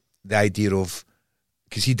the idea of,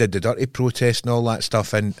 because he did the dirty protest and all that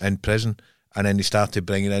stuff in prison, and then they started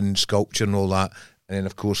bringing in sculpture and all that, and then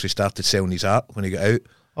of course they started selling his art when he got out.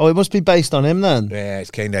 Oh, it must be based on him then. Yeah, it's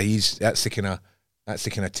kind of that's the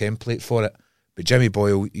kind of template for it. But Jimmy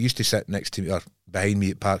Boyle used to sit next to me or behind me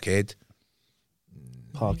at Parkhead.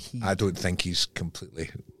 I don't think he's completely.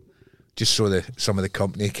 Just so some of the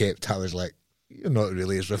company kept. I was like, you're not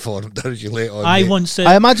really as reformed as you later on. I mate. once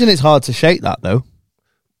I imagine it's hard to shake that though.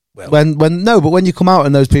 Well, When you come out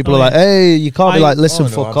and those people Oh, are like, yeah. hey, you can't be I- like, listen, oh,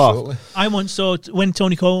 no, fuck off. absolutely. I once saw when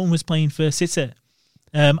Tony Colton was playing for City.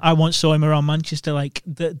 I once saw him around Manchester. Like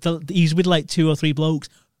he's with like 2 or 3 blokes,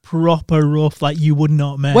 proper rough. Like you would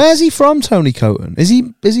not mess. Where's he from, Tony Coton? Is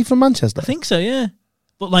he from Manchester? I think so. Yeah.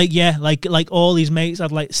 But like all his mates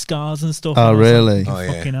had like scars and stuff. Oh, and I was really? Like, Oh,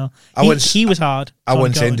 yeah. fucking hell. I once- He was hard. I Tony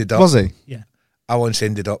once Colton. ended up. Was he? Yeah. I once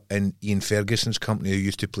ended up in Ian Ferguson's company, who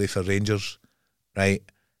used to play for Rangers, right?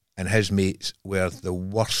 And his mates were the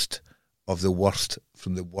worst of the worst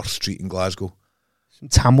from the worst street in Glasgow.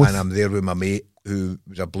 Tamworth. And I'm there with my mate who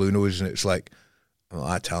was a blue nose, and it's like,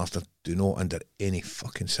 I tell her, do not under any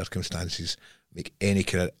fucking circumstances make any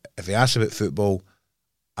kind of. If they ask about football,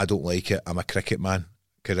 I don't like it. I'm a cricket man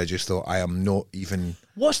because I just thought I am not even.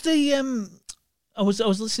 What's the I was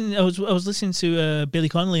listening. I was listening to Billy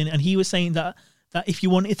Connolly, and he was saying that if you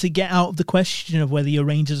wanted to get out of the question of whether you're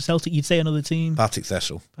Rangers or Celtic, you'd say another team. Partick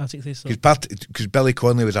Thistle. Partick Thistle. Because Billy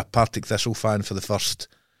Connolly was a Partick Thistle fan for the first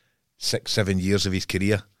 6-7 years of his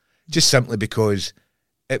career, just simply because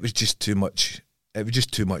it was just too much. It was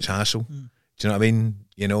just too much hassle. Do you know what I mean?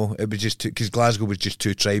 You know, it was just because Glasgow was just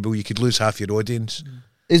too tribal. You could lose half your audience.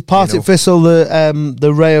 Is Partick you know. Thistle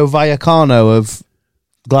the Rayo Vallecano of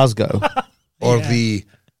Glasgow? Or Yeah.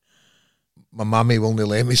 my mammy will only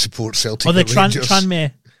let me support Celtic Or the or Rangers.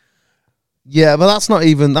 Tranmere. Yeah, but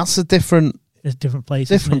that's a different It's a different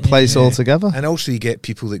place. isn't it? place Yeah. altogether. And also you get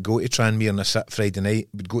people that go to Tranmere on a Friday night,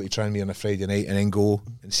 would go to Tranmere on a Friday night and then go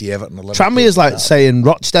and see Everton or Liverpool. Tranmere is like saying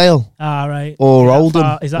Rochdale Ah, right. or Is that Oldham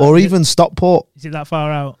far- is that- or even Stockport. Is it that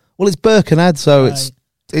far out? Well, it's Birkenhead, so Right.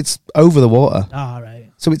 it's over the water. Ah,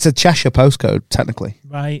 right. So it's a Cheshire postcode, technically.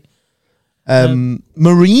 Right.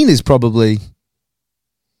 Marine is probably,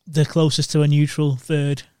 The closest to a neutral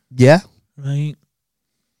third. yeah. Right.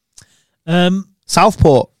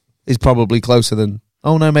 Southport is probably closer than,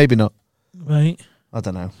 oh no, maybe not. Right. I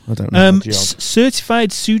don't know. Geog.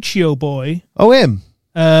 Certified Suchio boy. Oh, him.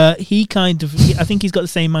 He kind of. I think he's got the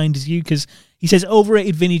same mind as you because he says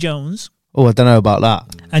overrated Vinnie Jones Oh, I don't know about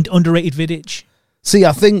that. and underrated Vidic. See,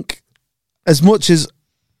 I think as much as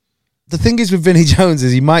the thing is with Vinnie Jones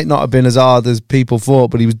is he might not have been as hard as people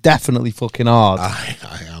thought, but he was definitely fucking hard. I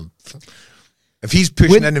am. If he's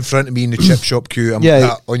pushing in front of me in the chip shop queue, I'm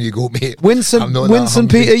Yeah. on you go, mate. I'm Winston not that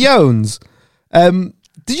hungry. Peter Jones.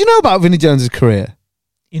 Did you know about Vinnie Jones's career?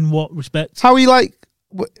 In what respect? How he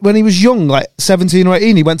when he was young, like 17 or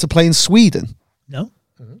 18, he went to play in Sweden. No.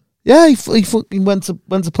 Yeah, he fucking went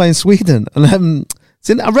to play in Sweden, and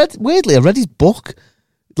I read his book,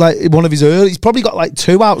 like one of his early. He's probably got like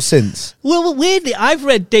 2 out since. Well, weirdly, I've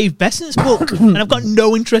read Dave Besant's book, and I've got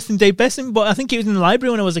no interest in Dave Besant, but I think it was in the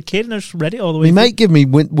library when I was a kid, and I just read it all the way. He through. might give me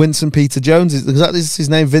Winston Peter Jones. Is that is his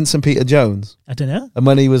name? Vincent Peter Jones. I don't know. And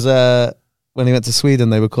when he was when he went to Sweden,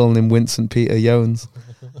 they were calling him Winston Peter Jones.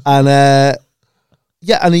 And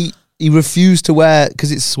yeah, and he refused to wear,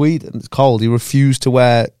 because it's Sweden, it's cold. He refused to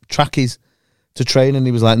wear trackies to train, and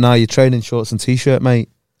he was like, "No, you're training shorts and t-shirt, mate."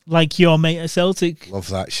 Like your mate at Celtic. Love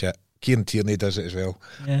that shit. Kieran Tierney does it as well.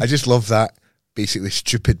 Yeah. I just love that basically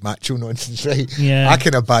stupid macho nonsense, right? Yeah. I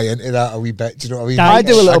kind of buy into that a wee bit. Do you know what I mean? I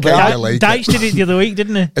do a little bit. kinda like Deitch it. did it the other week,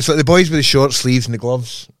 didn't he? It's like the boys with the short sleeves and the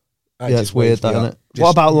gloves. That Yeah, just it's weird, winds me that, isn't up. it? Just- What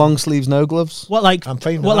about long sleeves, no gloves? What like? I'm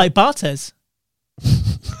fine with What that. like Barthez?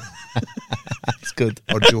 It's good.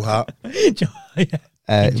 Or Joe Hart.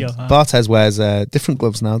 Yeah. Joe Hart. Barthez wears different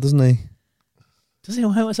gloves now, doesn't he? Does he know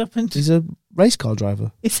what's happened? He's a race car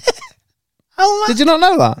driver. Is Oh, Did you not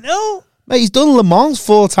know that? No. Mate, he's done Le Mans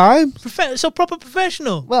 4 times. So proper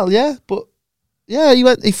professional. Well, yeah, but yeah,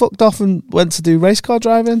 he fucked off and went to do race car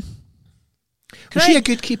driving. Was he a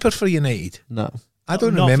good keeper for United? No. I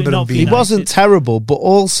don't Not for- remember not him for He being. United. wasn't terrible, but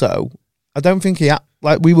also, I don't think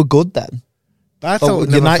we were good then. But I Oh, thought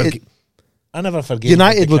United- I never forget.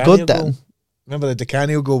 United were good goal. then. Remember the Di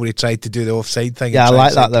Canio goal where he tried to do the offside thing? Yeah, I and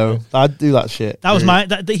like tried that to- though. I'd do that shit. That was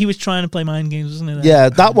that he was trying to play mind games, wasn't he? there? Yeah,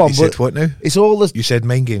 that one. You But said what now? it's all the You said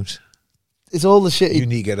mind games. shit. You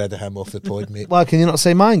need to get rid of him off the pod, mate. Why can you not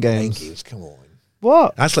say mind Mind games? games, come on.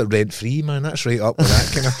 What? That's like rent free, man. That's right up with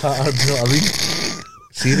that kind of pattern. You know what I mean?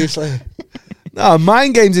 Seriously. No,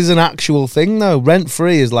 mind games is an actual thing though. Rent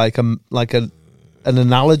free is like an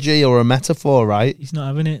analogy or a metaphor, right? He's not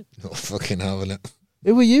having it. Not fucking having it.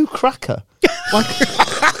 Who are you, cracker? Why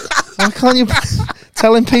can't you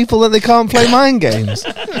telling people that they can't play mind games?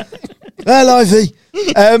 Well, Ivy.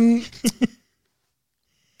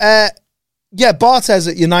 Yeah, Barthez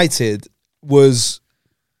at United was.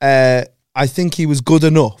 I think he was good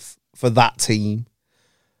enough for that team.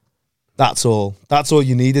 That's all. That's all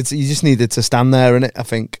you needed. You just needed to stand there in it, I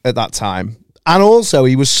think, at that time. And also,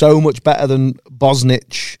 he was so much better than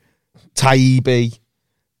Bosnich, Taibbi,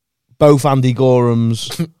 both Andy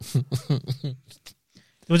Gorhams. There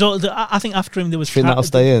was all. I think after him there was. Do you think that'll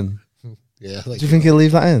stay in? Yeah. Do you think he'll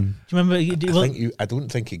leave that in? Do you remember? I don't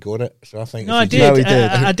think he got it. So I think No, I if did. No, he did.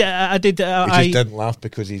 I did. He just didn't laugh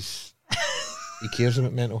because he cares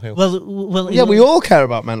about mental health. Well. Yeah, we all care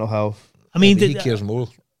about mental health. I mean, But he cares more.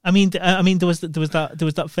 I mean, there was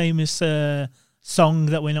that famous song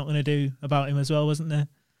that we're not going to do about him as well, wasn't there?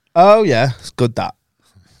 Oh, yeah. It's good, that.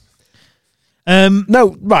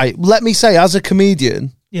 No, right. Let me say, as a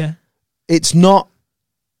comedian, Yeah, it's not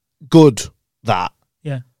good, that.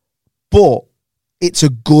 yeah. But it's a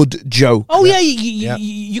good joke. Oh yeah, Yeah.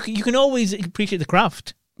 you can always appreciate the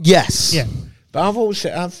craft. Yes. Yeah. But I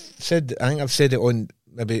think I've said it on,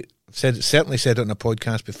 certainly said it on a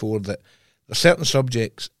podcast before, that there's certain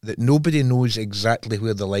subjects that nobody knows exactly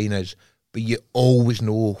where the line is, but you always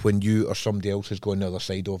know when you or somebody else is going the other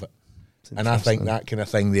side of it. And I think that kind of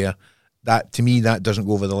thing there, that to me, that doesn't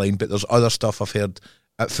go over the line. But there's other stuff I've heard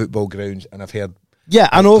at football grounds, and I've heard. Yeah,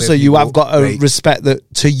 and also Where you you have go, got to right. respect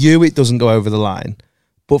that to you it doesn't go over the line,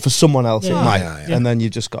 but for someone else it Yeah. might. Yeah. And then you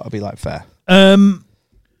just got to be like fair.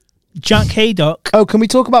 Jack Haydock. Oh, can we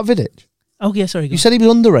talk about Vidic? Oh yeah, sorry. Go You said he was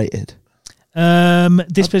underrated. on.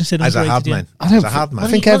 This person said As a underrated, hard yeah. man. I don't As a hard man. I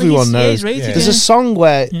think Well, everyone he's knows. rated, Yeah. There's a song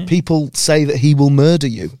where people say that he will murder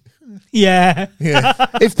you. Yeah.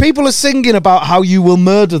 If people are singing about how you will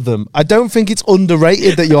murder them, I don't think it's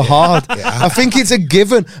underrated that you're hard. I think it's a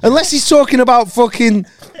given. Unless he's talking about fucking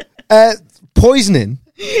poisoning.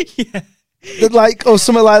 Yeah. Like, or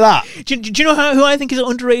something like that. Do you know who I think is an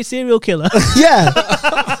underrated serial killer? Yeah.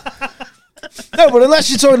 No, but unless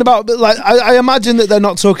you're talking about, like, I imagine that they're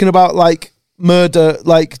not talking about, like, murder,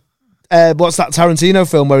 like, what's that Tarantino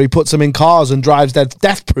film where he puts them in cars and drives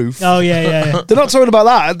death proof? Oh yeah. They're not talking about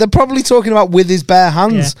that. They're probably talking about with his bare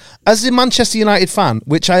hands. Yeah. As a Manchester United fan,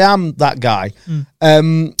 which I am that guy,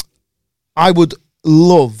 I would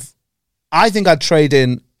love, I think I'd trade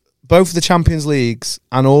in both the Champions Leagues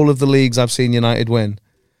and all of the leagues I've seen United win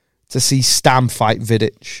to see Stam fight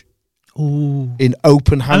Vidic Ooh. in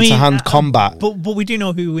open hand-to-hand combat. But we do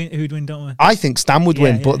know who'd win, don't we? I think Stam would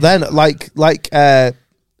win, Yeah, but yeah. then like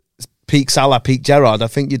peak Salah, peak Gerrard, I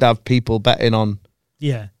think you'd have people betting on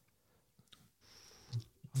Yeah.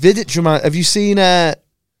 Vidic. Have you seen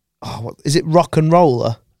what is it, Rock and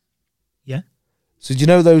Roller? Yeah. So do you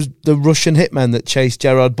know the Russian hitmen that chased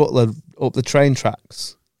Gerard Butler up the train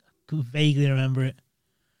tracks? Could vaguely remember it.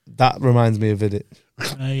 That reminds me of Vidic.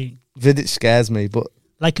 Right. Vidic scares me, but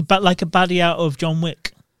Like a baddie out of John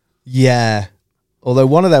Wick. yeah. Although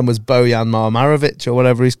one of them was Bojan Marmarovic or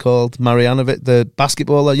whatever he's called, Marjanovic, the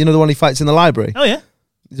basketballer. You know the one he fights in the library? Oh yeah.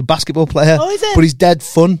 He's a basketball player. Oh, is it? But he's dead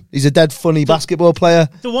fun. He's a dead funny basketball player.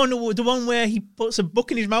 The one where he puts a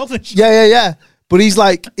book in his mouth and Yeah. But he's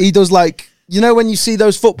like, he does like, you know when you see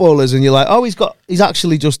those footballers and you're like, oh, he's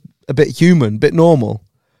actually just a bit human, a bit normal.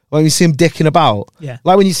 When you see him dicking about. Yeah.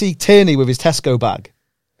 Like when you see Tierney with his Tesco bag.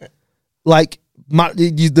 Like,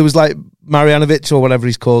 there was like Marjanovic or whatever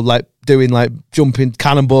he's called, like doing like jumping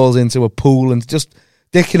cannonballs into a pool and just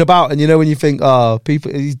dicking about. And you know when you think, oh,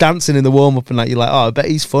 people, he's dancing in the warm-up and like, you're like, oh, I bet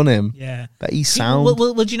he's fun him. yeah. Bet he's sound.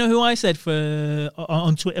 Well, do you know who I said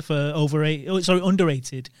on Twitter for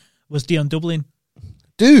underrated was Dion Dublin.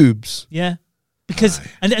 Doobs. Yeah. Because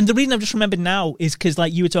and the reason I've just remembered now is because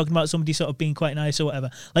like you were talking about somebody sort of being quite nice or whatever.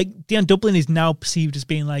 Like Dion Dublin is now perceived as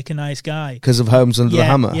being like a nice guy. Because of Homes Under the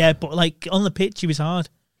Hammer. Yeah, but like on the pitch he was hard.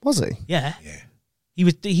 Was he? Yeah. He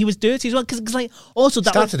was dirty as well because like also that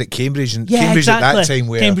Started at Cambridge and yeah, Cambridge exactly. at that time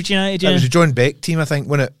where Cambridge United, it yeah. was a John Beck team, I think,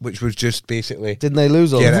 wasn't it? Which was just basically Didn't they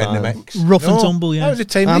lose all get the it in the time? mix. Rough and tumble, yeah. That was the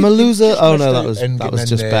time. I'm they- a loser. just Oh missed no, out that was in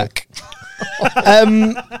just the- Beck.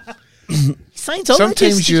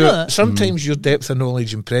 Sometimes your depth of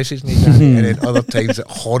knowledge impresses me, Danny, and then other times it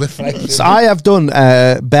horrifies me. So I have done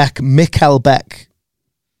Mikel Beck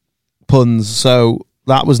puns, so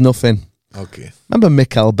that was nothing. Okay. Remember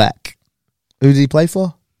Mikel Beck? Who did he play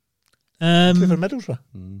for? For Middlesbrough.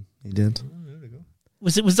 He did.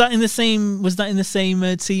 Was that in the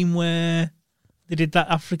same team where they did that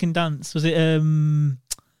African dance? Was it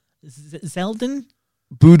Zeldin?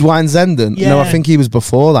 Boudwijn Zenden? Yeah. No, I think he was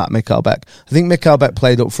before that, Mikel Beck. I think Mikel Beck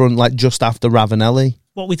played up front like just after Ravanelli.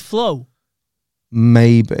 What with Flo?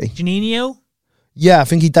 Maybe. Janino? Yeah, I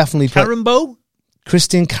think he definitely played. Carambo?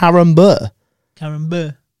 Christian Caramber.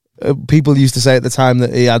 Caramber. People used to say at the time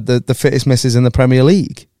that he had the fittest misses in the Premier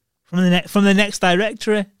League. From the next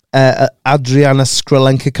directory. Adriana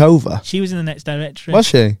Skrelenko-Kova. She was in the next directory. Was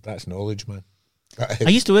she? That's knowledge, man. I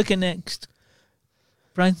used to work at Next.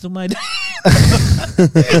 Brian's on my day.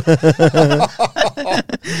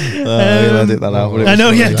 You'll edit that out. I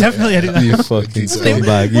know, yeah, definitely edit that. You fucking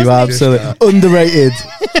scumbag. You absolutely underrated.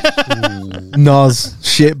 Noz.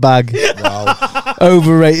 Shitbag. Wow.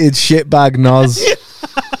 Overrated shitbag Noz.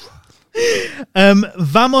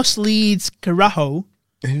 Vamos Leeds Carajo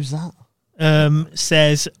Who's that?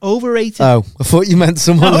 says overrated. Oh, I thought you meant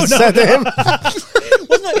someone that said him.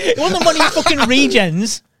 It wasn't one of your fucking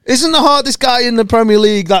regens. Isn't the hardest guy in the Premier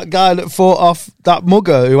League that guy that fought off that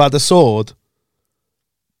mugger who had a sword?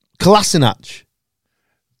 Kolasinac.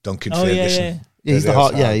 Duncan Oh, yeah, Ferguson. yeah. Yeah, he's the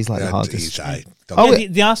hard. Yeah, he's like the hardest. He's, aye, Oh, Yeah,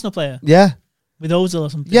 the Arsenal player Yeah, with Ozil or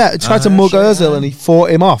something. yeah. He tried to mug Ozil and he fought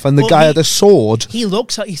him off, and the But guy he- had a sword. He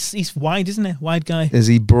looks like he's wide, isn't he? Wide guy. Is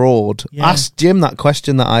he broad? Yeah. Ask Jim that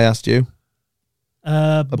question that I asked you Which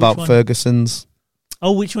about one? Ferguson's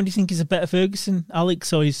Oh, which one do you think is a better Ferguson,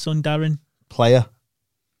 Alex or his son Darren? player.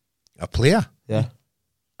 a player. Yeah.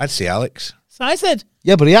 I'd say Alex. So I said,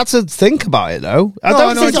 Yeah, but he had to think about it though. I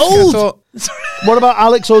don't think he's just- old. What about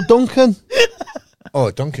Alex or Duncan?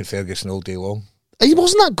 Duncan Ferguson all day long. He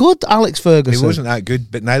wasn't that good, Alex He Ferguson. wasn't that good,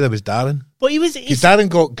 but neither was Darren. but he was. Because Darren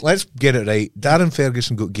got, let's get it right, Darren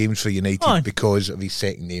Ferguson got games for United Oh. because of his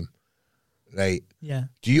second name. Right. Yeah.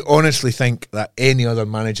 Do you honestly think that any other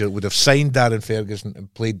manager would have signed Darren Ferguson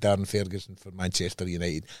and played Darren Ferguson for Manchester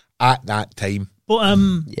United at that time? But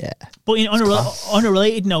Yeah. But on a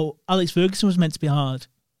related note, Alex Ferguson was meant to be hard,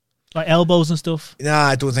 like elbows and stuff. Nah,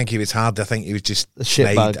 I don't think he was hard. I think he was just A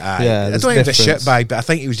shitbag. aye. Yeah, I there's don't think he was a difference. shitbag, but I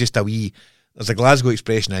think he was just a wee. There's a Glasgow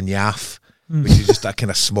expression, a naff, which is just a kind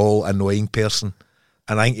of small, annoying person.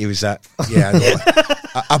 And I think he was that. Yeah, I know.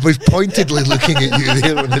 I was pointedly looking at you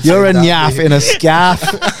there. When it You're a said that, nyaff mate. in a scarf.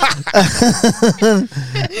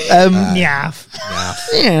 Nyaff.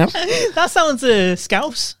 Yeah. That sounds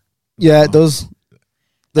scouse. Yeah, it does.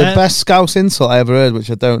 The Uh, best Scouse insult I ever heard, which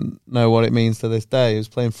I don't know what it means to this day, he was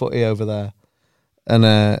playing footy over there. And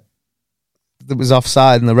it was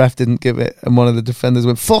offside and the ref didn't give it. And one of the defenders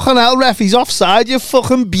went, "Fucking hell, ref, he's offside, you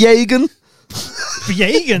fucking Biegan."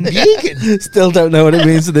 Biegan. Still don't know what it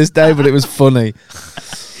means to this day, but it was funny.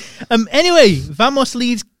 Anyway, Vamos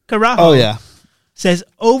Leeds Carajo Oh, yeah. says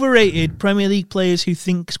overrated Premier League players who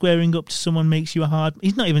think squaring up to someone makes you a hard.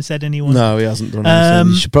 He's not even said anyone. No, he hasn't done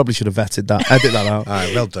anything. You probably should have vetted that. Edit that out.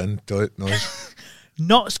 Aye, well done. Do it, noise.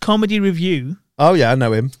 Knott's Comedy Review Oh, yeah, I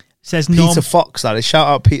know him. says Peter Fox, that is. Shout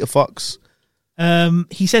out Peter Fox.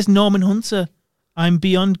 he says Norman Hunter. I'm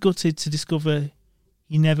beyond gutted to discover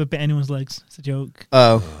he never bit anyone's legs. It's a joke.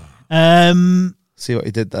 Oh, Um, see what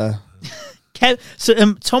he did there.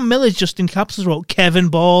 Tom Miller's just in capitals wrote Kevin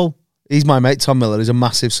Ball. He's my mate, Tom Miller. He's a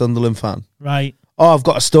massive Sunderland fan. Right. Oh, I've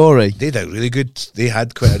got a story. They did really good. They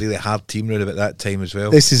had quite a really hard team round about that time as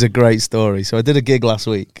well. This is a great story. So I did a gig last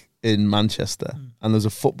week in Manchester, and there was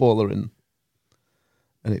a footballer in,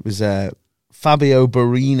 and it was Fabio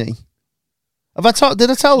Barini. Have I told?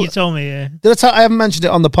 Did I tell? You told me, yeah. Did I tell? I haven't mentioned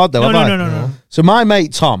it on the pod though. No, have I? no. So my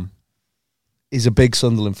mate Tom is a big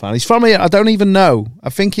Sunderland fan. He's from here. I don't even know. I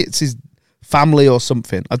think it's his family or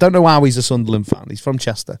something. I don't know how he's a Sunderland fan. He's from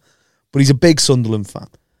Chester, but he's a big Sunderland fan.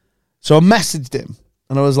 So I messaged him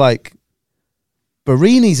and I was like,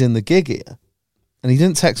 Barini's in the gig here. And he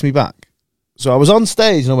didn't text me back. So I was on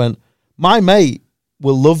stage and I went, my mate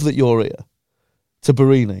will love that you're here, to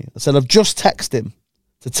Barini. I said, I've just texted him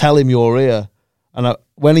to tell him you're here. And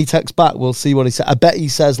when he texts back, we'll see what he said. I bet he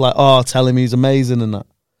says like, oh, tell him he's amazing and that.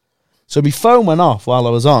 So my phone went off while I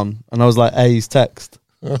was on and I was like, hey, he's text.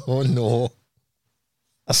 Oh, no.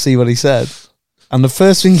 I see what he said. And the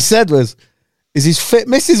first thing he said was, "Is his fit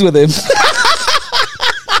missus with him?"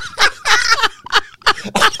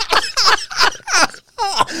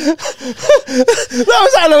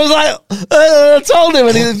 I was like, I told him,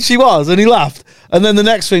 and she was, and he laughed. And then the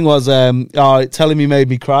next thing was, tell him he made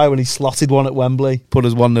me cry when he slotted one at Wembley, put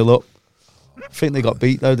us 1-0 up. I think they got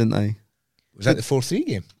beat though, didn't they? Was that the 4-3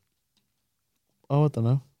 game? Oh, I don't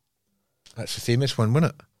know. That's the famous one,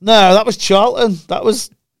 wasn't it? No, that was Charlton. That was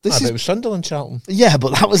But it was Sunderland Charlton. Yeah,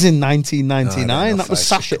 but that was in 1999. That was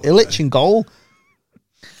Sasha Illich in goal.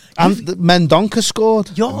 And Mendonca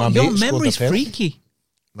scored. Your memory's freaky.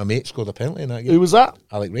 My mate scored a penalty in that game. Who was that?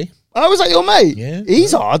 Alec Ray. Oh, was that your mate? Yeah.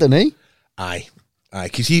 He's hard, isn't he? Aye.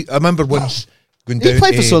 Because I remember once going down. He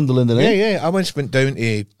played for Sunderland, didn't he? Yeah. I once went down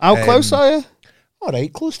to. How close are you? All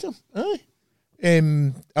right, close to him. Aye.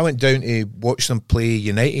 I went down to watch them play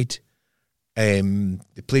United. They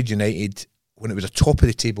played United when it was a top of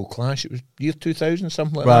the table clash. It was year 2000,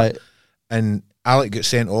 something like that. And Alec got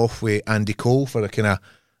sent off with Andy Cole for a kind of.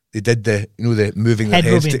 They did the moving their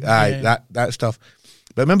heads. That stuff.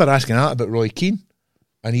 But I remember asking Alec about Roy Keane,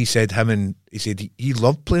 and he said he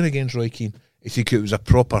loved playing against Roy Keane. He said it was a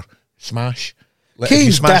proper smash.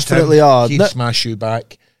 Keane's definitely hard. He'd smash you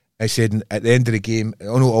back. I said at the end of the game, I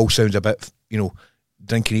know it all sounds a bit,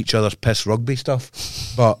 drinking each other's piss rugby stuff,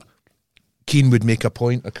 but Keane would make a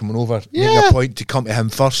point of coming over, make a point to come to him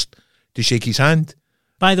first to shake his hand.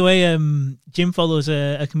 By the way, Jim follows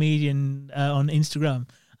a comedian on Instagram,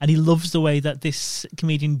 and he loves the way that this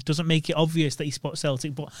comedian doesn't make it obvious that he spots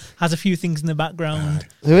Celtic, but has a few things in the background.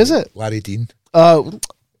 Who is it? Larry Dean.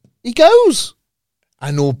 He goes.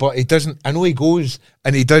 I know, but he doesn't. I know he goes,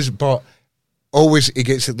 and he does, but always he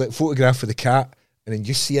gets a photograph of the cat, and then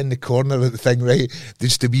you see in the corner of the thing, right,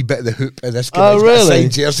 there's the wee bit of the hoop, and this guy's got a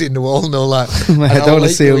signed jersey in the wall and all that. I don't want to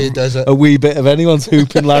see a wee bit of anyone's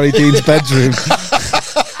hoop in Larry Dean's bedroom.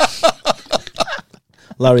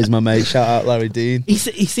 Larry's my mate. Shout out Larry Dean. He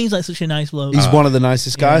seems like such a nice bloke. He's one of the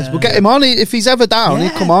nicest guys. We'll get him on. If he's ever down,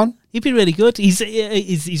 he'll come on. He'd be really good. He's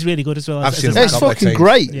really good as well. I've seen him a couple of times.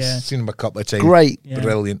 Great. Yeah. Seen him a couple of times. Great.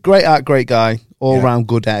 Brilliant. Great act, great guy. All round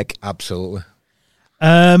good egg. Absolutely.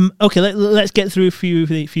 Okay, let's get through a few of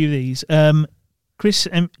these. Chris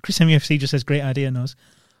MUFC just says great idea, Noz.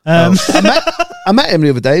 I met him the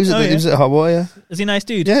other day. He was at Hot Water. Is he a nice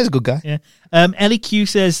dude? Yeah, he's a good guy. Yeah. Ellie Q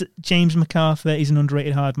says James MacArthur is an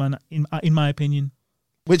underrated hard man, in my opinion.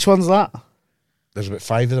 Which one's that? There's about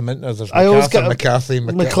 5 of them, isn't there? There's I always get McCarthy,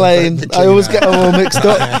 McLean. I always get them all mixed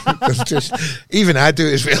up. There's just, even I do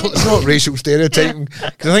it as well. It's not racial stereotyping,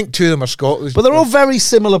 because I think 2 of them are Scottish. But they're all very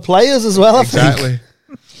similar players as well, exactly.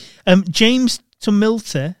 I think. James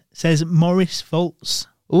Tumilter says Maurice Fultz.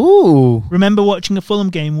 Ooh. Remember watching a Fulham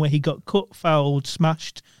game where he got cut, fouled,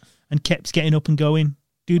 smashed, and kept getting up and going?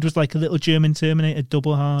 Dude was like a little German Terminator,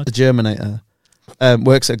 double hard. The Germinator.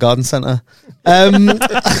 Works at a garden centre. Wasn't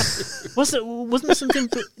there something?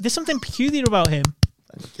 There's something peculiar about him.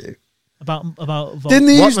 Thank you. About Didn't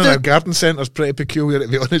he working in a garden centre's pretty peculiar, to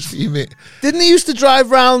be honest with you, mate. Didn't he used to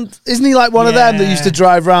drive round? Isn't he like one of them that used to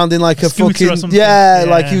drive round in like a fucking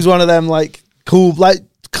like he was one of them like cool like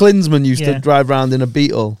Klinsmann used to drive round in a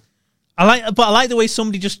Beetle. I like the way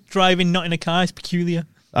somebody just driving not in a car is peculiar.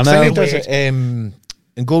 I know. He does it.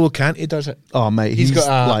 N'Golo Kante does it. Oh mate, he's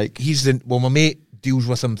got my mate deals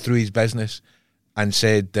with him through his business, and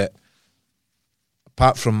said that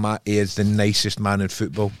apart from that, he is the nicest man in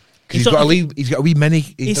football. He's got a wee mini.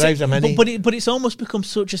 He drives a mini. But it's almost become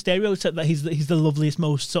such a stereotype that he's the loveliest,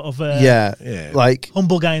 most sort of like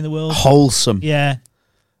humble guy in the world, wholesome. Yeah,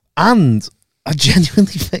 and I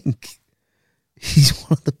genuinely think he's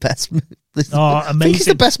one of the best. Amazing! I think he's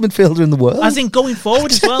the best midfielder in the world. As in going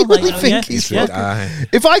forward as well. I think he's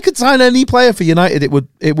if I could sign any player for United, it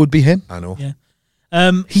would be him. I know. Yeah.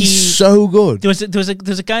 He's so good. There's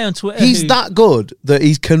a guy on Twitter. He's that good that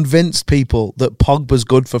he's convinced people that Pogba's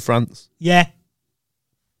good for France. Yeah.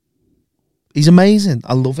 He's amazing.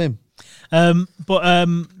 I love him.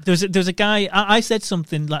 There's a guy. I said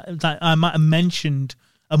something like I might have mentioned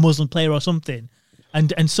a Muslim player or something.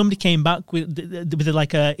 And somebody came back with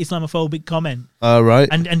like a Islamophobic comment. Oh right.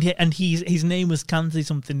 And his name was Kante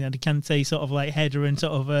something. And Kante sort of like header and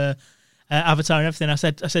sort of avatar and everything. I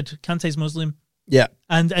said Kante's Muslim. Yeah.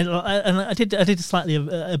 And I did slightly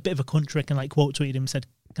a bit of a cunt trick and like quote tweeted him, said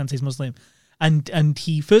Kante's Muslim. And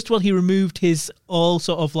he first of all he removed his all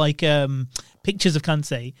sort of like pictures of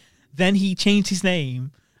Kante. Then he changed his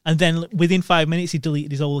name, and then within 5 minutes he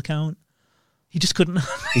deleted his whole account. He just couldn't.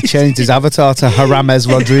 He changed his avatar to Harames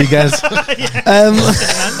Rodriguez.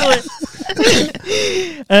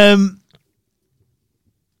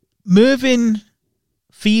 Mervyn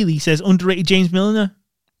Feely says underrated James Milner.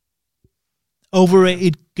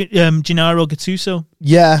 Overrated Gennaro Gattuso.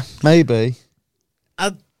 Yeah, maybe.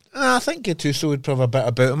 I think Gattuso would probably a bit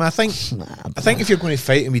about him. I think if you're going to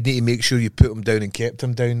fight him, you need to make sure you put him down and kept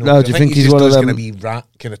him down. No, do you think he's just one of them going to be rat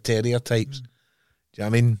kind of terrier types? Do you know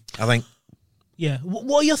what I mean? I think. Yeah.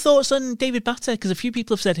 What are your thoughts on David Batter? Because a few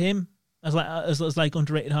people have said him as like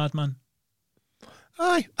underrated hard man.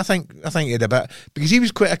 Aye, I think he had a bit because he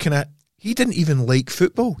was quite a kind of. He didn't even like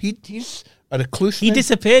football. He's a recluse. He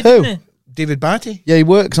disappeared, Who? didn't he? David Batty. Yeah, he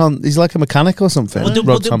works on. He's like a mechanic or something.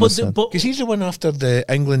 Rod Thomason. Because he's the one after the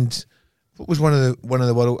England. What was one of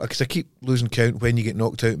the world? Because I keep losing count when you get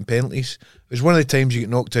knocked out in penalties. It was one of the times you get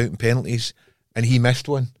knocked out in penalties, and he missed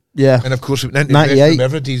one. Yeah, and of course, it went into 98.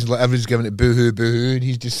 Everybody's giving it boo hoo, and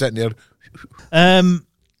he's just sitting there.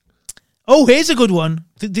 Oh, here's a good one.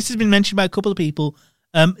 This has been mentioned by a couple of people.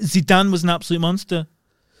 Zidane was an absolute monster.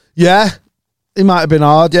 Yeah, he might have been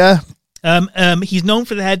hard. Yeah. He's known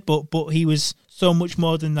for the headbutt, but he was so much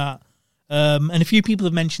more than that. And a few people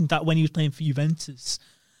have mentioned that when he was playing for Juventus,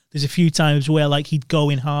 there's a few times where like he'd go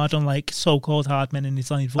in hard on like so-called hard men in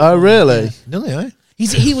his line football. Oh, really? Really? Aye.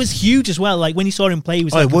 He was huge as well. Like when you saw him play, he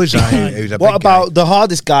was. Oh, like it was. a big Aye. guy. It was a What big about guy. the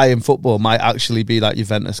hardest guy in football? Might actually be that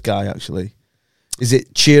Juventus guy. Actually, is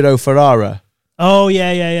it Ciro Ferrara? Oh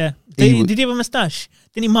yeah. He Did he have a moustache?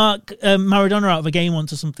 Didn't he mark Maradona out of a game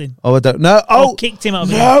once or something? Oh, I don't know. Oh, kicked him out of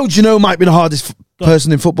a game. no! Do you know who might be the hardest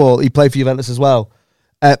person in football? He played for Juventus as well.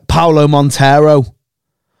 Paulo Montero,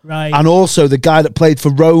 Right. and also the guy that played for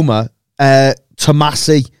Roma,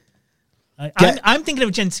 Tomasi. I'm thinking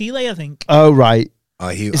of Gentile, I think. Oh, right.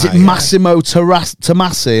 Is it Aye, Massimo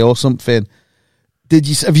Tomasi or something?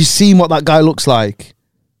 Have you seen what that guy looks like?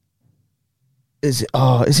 Is it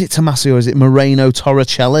Tomasi or is it Moreno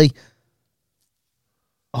Torricelli?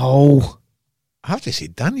 Oh, I have to say,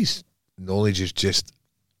 Danny's knowledge is just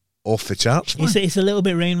off the charts. Man. It's a little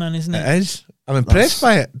bit Rain Man, isn't it? It is. I'm impressed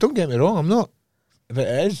by it. Don't get me wrong. I'm not. But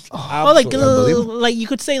it is. Oh, like absolutely unbelievable. like you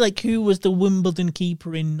could say like who was the Wimbledon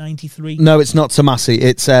keeper in '93? no, it's not Tomasi.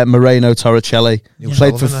 It's Moreno Torricelli. Neil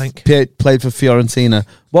Played Sullivan, I think. played for Fiorentina.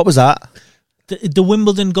 What was that? The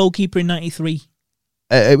Wimbledon goalkeeper in '93.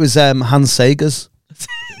 It was Hans Sagers.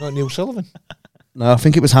 Not Neil Sullivan. No, I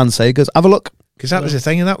think it was Hans Sagers. Have a look. Because that was the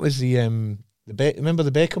thing, and that was the remember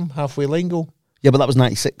the Beckham halfway line goal? Yeah, but that was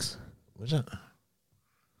 96. Was it?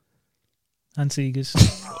 Hans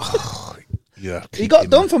Seegers. Yeah. He got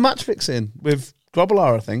done for match fixing with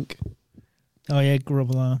Grobbelaar, I think. Oh yeah,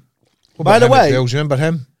 Grobbelaar. By the way, do you remember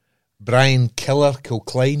him? Brian Killer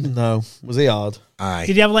Kilcline. no, was he hard? Aye.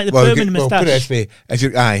 Did he have like the Well, permanent well, put it moustache? this way: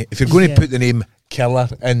 if you're going to Yeah. put the name Killer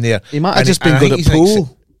in there, He might have and just been and I good think at he's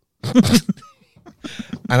pool.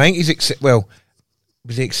 I think he's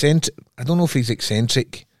was he eccentric? I don't know if he's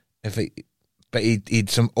eccentric, but he'd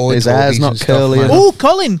some odd. His hair's hobbies not and stuff, curly man. enough. Oh,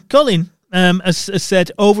 Colin. Has said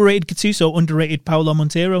overrated Gattuso, underrated Paulo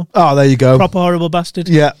Montero. Oh, there you go. Proper horrible bastard.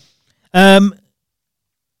 Yeah.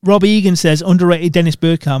 Rob Egan says underrated Dennis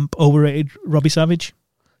Bergkamp, overrated Robbie Savage.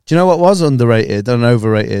 Do you know what was underrated and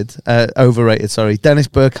overrated? Overrated, sorry. Dennis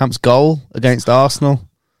Bergkamp's goal against Arsenal.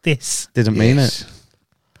 This. Didn't mean Yes. it.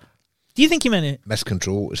 Do you think he meant it?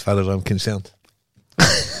 Miscontrol, as far as I'm concerned.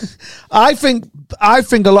 I think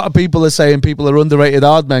a lot of people are saying people are underrated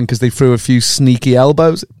hard men because they threw a few sneaky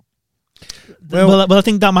elbows. Well, I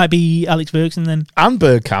think that might be Alex Ferguson then. And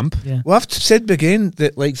Bergkamp. Yeah. Well, I've said again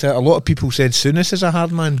that a lot of people said Souness is a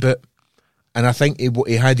hard man, and I think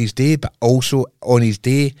he had his day, but also on his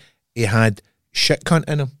day he had shit cunt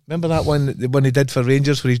in him. Remember that one when he did for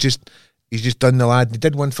Rangers, where he's just done the lad. He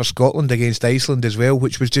did one for Scotland against Iceland as well,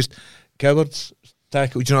 which was just cowards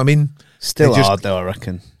tackle. Do you know what I mean? Still They just- hard though, I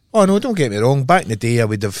reckon. Oh no, don't get me wrong. Back in the day, I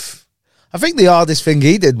would have. I think the hardest thing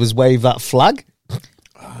he did was wave that flag.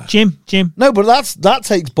 Jim. No, but that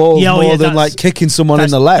takes balls Yeah, oh, more yeah, than that's- like kicking someone in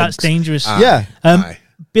That's, the legs. that's dangerous. Yeah. Aye.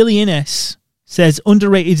 Billy Innes says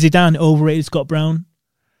underrated Zidane, overrated Scott Brown.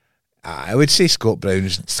 I would say Scott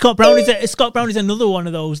Brown's. Scott Brown is another one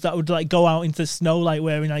of those that would like go out into the snow like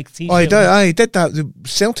wearing like a t-shirt. Oh, he did that. The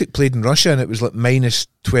Celtic played in Russia, and it was like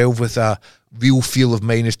 -12 with a real feel of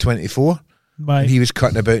 -24. Right. And he was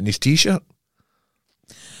cutting about in his t-shirt.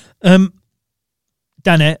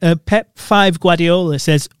 Danny, Pep 5 Guardiola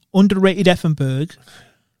says underrated Effenberg,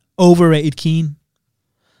 overrated Keane.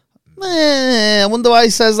 I wonder why he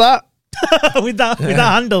says that. with that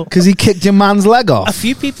handle. Because he kicked your man's leg A off.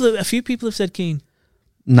 few people have said Keane.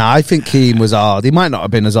 Nah, I think Keane was hard. He might not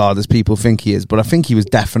have been as hard as people think he is, but I think he was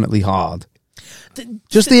definitely hard.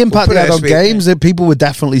 Just the impact put they it had on this way. games, that people were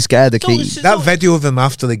definitely scared of So Keane. it's- That video of him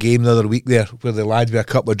after the game the other week there, where the lad with a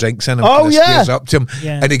couple of drinks in him Oh, kinda yeah. squares up to him,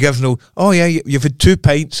 Yeah. and he gives no, oh yeah, you've had 2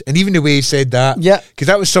 pints, and even the way he said that, Yeah. because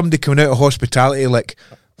that was somebody coming out of hospitality like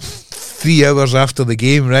 3 hours after the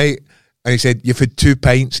game, right? And he said, you've had 2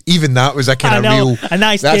 pints. Even that was a kind I of know, real, a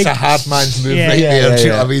nice that's dig. a hard man's move Yeah. right Yeah, there. yeah, Do you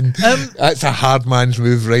know yeah. what I mean? That's a hard man's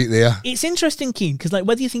move right there. It's interesting, Keane, because like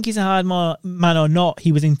whether you think he's a hard man or not,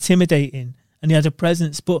 he was intimidating and he had a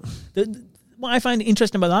presence. But what I find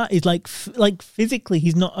interesting about that is like physically,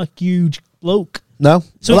 he's not a huge bloke. No?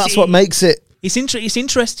 So Well, that's what makes it... It's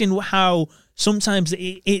interesting how sometimes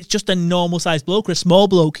it's just a normal sized bloke or a small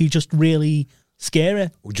bloke who's just really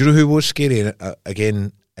scary. Well, do you know who was scary?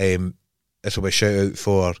 Again, this will be a shout out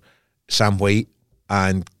for Sam White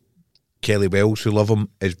and Kelly Wells, who love him,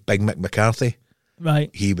 is Big Mick McCarthy. Right.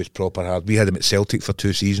 He was proper hard. We had him at Celtic for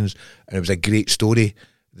 2 seasons, and it was a great story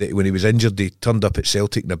that when he was injured, he turned up at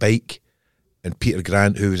Celtic on a bike, and Peter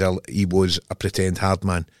Grant, who was a pretend hard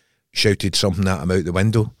man, shouted something at him out the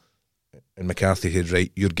window, and McCarthy said,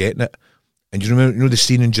 "Right, you're getting it." And you know the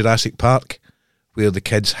scene in Jurassic Park where the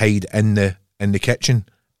kids hide in the kitchen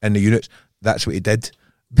in the units? That's what he did,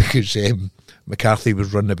 because McCarthy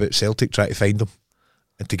was running about Celtic trying to find him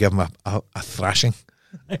and to give him a thrashing.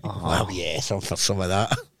 Well, yes, I'm for some of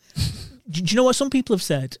that. Do you know what some people have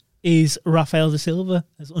said is Rafael da Silva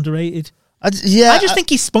is underrated? I just think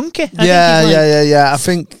he's spunky. I think he's Yeah. I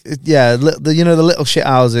think, the little shit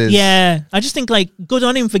houses. Yeah, I just think like good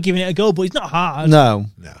on him for giving it a go, but he's not hard. No.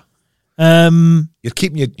 No. You're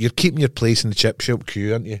keeping your place in the chip shop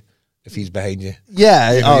queue, aren't you? If he's behind you.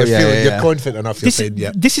 Yeah. You're confident enough, you're This, saying,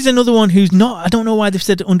 yeah. this is another one who's not. I don't know why they've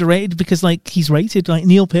said underrated because like he's rated like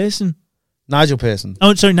Neil Pearson. Nigel Pearson.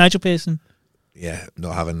 Oh, sorry, Nigel Pearson. Yeah,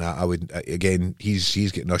 not having that. I would again. He's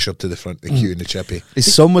getting ushered to the front of the queue in the chippy.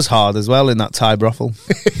 His son was hard as well in that Thai brothel.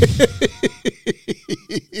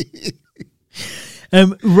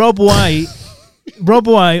 Rob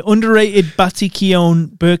White, underrated Batty Keown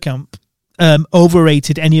Burkamp,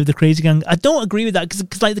 overrated any of the Crazy Gang. I don't agree with that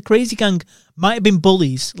because like the Crazy Gang might have been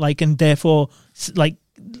bullies, like, and therefore like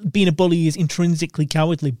being a bully is intrinsically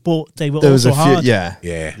cowardly, but they were There was also a few, hard.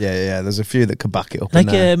 Yeah. There's a few that could back it up.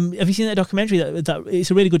 Like, in there. have you seen that documentary? That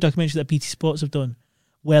it's a really good documentary that BT Sports have done,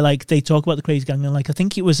 where like they talk about the Crazy Gang and like I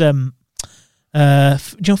think it was do you know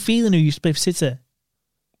Phelan who used to play for City?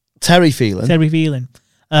 Terry Phelan. Terry Phelan.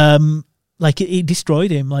 Like it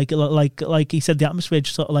destroyed him. Like he said, the atmosphere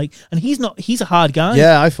just sort of like, and he's a hard guy.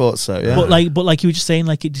 Yeah, I thought so. Yeah, But like he was just saying,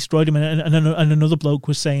 like it destroyed him, and another bloke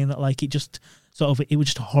was saying that like it just sort of it was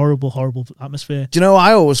just a horrible atmosphere. do you know what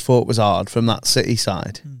I always thought was hard from that City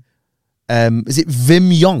side? Is it Wim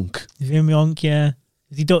Jonk? Wim Jonk, yeah.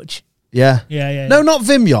 Is he Dutch? Yeah. Yeah. No, not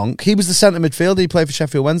Wim Jonk. He was the centre midfielder. He played for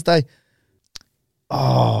Sheffield Wednesday.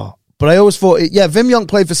 Oh, but I always thought, Wim Jonk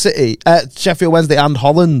played for City, Sheffield Wednesday, and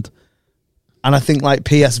Holland, and I think like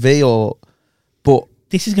PSV but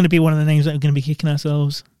This is going to be one of the names that we're going to be kicking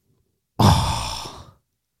ourselves.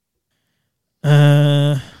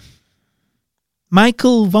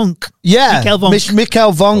 Michael Vonk. yeah, Mikkel Vonk.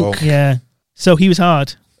 Mikkel Vonk. Yeah. So he was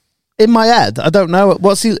hard. In my head, I don't know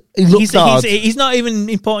what's he. He looked hard. He's not even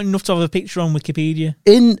important enough to have a picture on Wikipedia.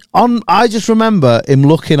 I just remember him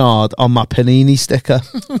looking hard on my Panini sticker.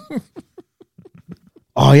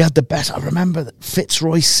 Oh, he had the best. I remember that.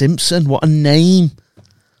 Fitzroy Simpson. What a name!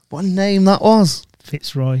 What a name that was.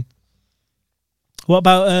 Fitzroy. What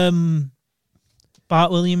about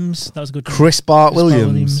Bart Williams? That was a good name. Chris Bart Chris Bart Williams.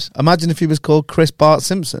 Williams. Imagine if he was called Chris Bart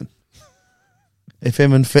Simpson. If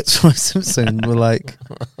him and Fitzroy Simpson were like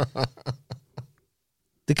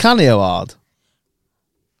the Canio hard.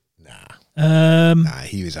 Nah,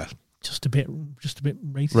 he was Just a bit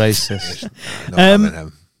racist. Racist. not having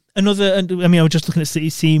him. Another. I mean, I was just looking at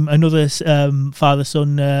City's team. Another father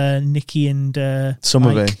son, Nicky and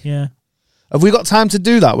Somerville. Mike. Yeah. Have we got time to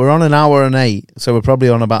do that? We're on 1 hour and 8, so we're probably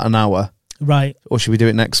on about an hour. Right. Or should we do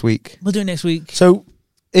it next week? We'll do it next week. So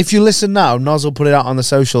if you listen now, Noz will put it out on the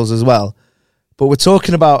socials as well. But we're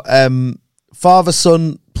talking about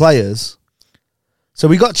father-son players. So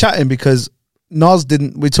we got chatting because Noz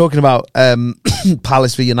didn't... We're talking about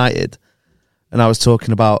Palace v United. And I was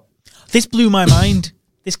talking about... This blew my mind.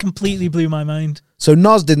 This completely blew my mind. So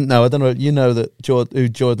Noz didn't know. I don't know. You know that who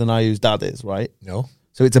Jordan Ayew's dad is, right? No.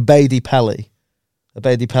 So it's a Beatty Pelly. A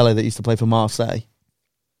Beatty Pelly that used to play for Marseille.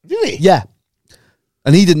 Really? Yeah.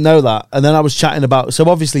 And he didn't know that. And then I was chatting about... So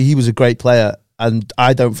obviously he was a great player. And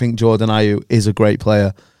I don't think Jordan Ayew is a great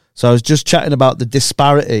player. So I was just chatting about the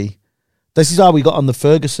disparity. This is how we got on the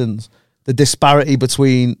Fergusons. The disparity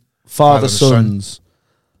between father-sons.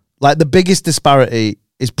 Like the biggest disparity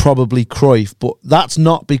is probably Cruyff, but that's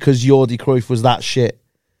not because Jordi Cruyff was that shit.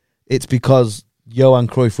 It's because Johan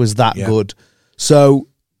Cruyff was that good. So,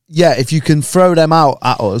 yeah, if you can throw them out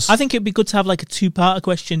at us. I think it'd be good to have like a two-parter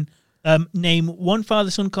question. Name one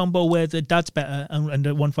father-son combo where the dad's better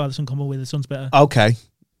and one father-son combo where the son's better. Okay.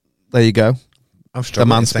 There you go. I'm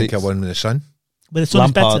struggling to think of one with the son. Where the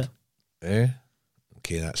son's Lampard. better. Yeah.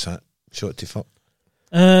 Okay, that's that. Short to fuck.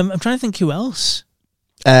 I'm trying to think who else.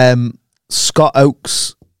 Scott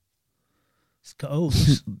Oakes. Scott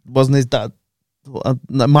Oakes. Wasn't his dad?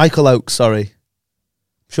 No, Michael Oakes, sorry.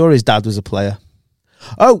 I'm sure his dad was a player.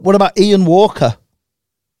 Oh, what about Ian Walker?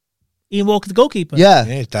 Ian Walker, the goalkeeper? Yeah.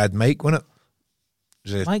 Yeah, his dad Mike, wasn't it?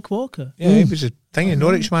 Was it Mike Walker? yeah, he was a thing, a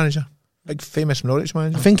Norwich manager. Big famous Norwich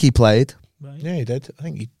manager. I think he played. Right. Yeah, he did. I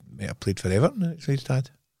think he might have played for Everton, actually, his dad.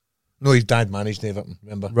 No, his dad managed Everton,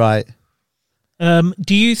 remember? Right.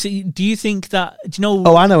 Do you think that... Do you know...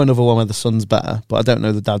 Oh, I know another one where the son's better, but I don't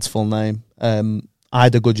know the dad's full name.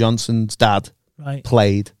 Ida Goodjohnson's dad Right.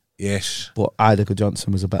 played, Yes. but Ida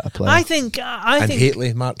Goodjohnson was a better player. I think... And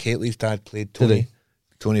Haitley, Mark Haitley's dad played Did Tony. he?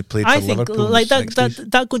 Tony played for I think Liverpool. like in the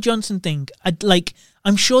 60s. that Good Johnson thing.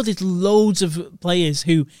 I'm sure there's loads of players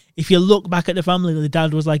who, if you look back at the family, the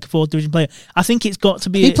dad was like a 4th division player. I think it's got to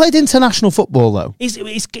be. He played international football though.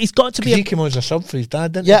 It's got to be. He came on as a sub for his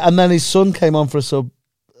dad, didn't Yeah, and then his son came on for a sub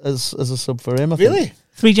as a sub for him. I he? Really? think.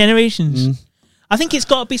 3 generations. I think it's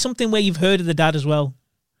got to be something where you've heard of the dad as well.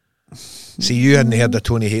 See, you hadn't heard of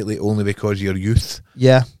Tony Haitley only because of your youth.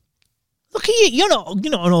 Yeah. Look at you. You're not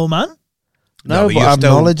an old man. No, but you're I'm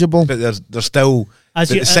knowledgeable. But there's still... As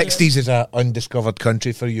the you- 60s is an undiscovered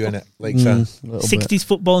country for you, innit? Like, so. A little bit. 60s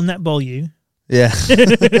football, netball. You. Yeah.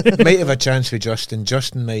 Might have a chance with Justin.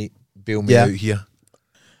 Justin might bail me Yeah. out here.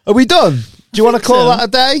 Are we done? Do you want to think call so. that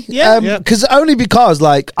a day? Yeah. Yeah. Because only because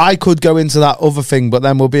like I could go into that other thing, but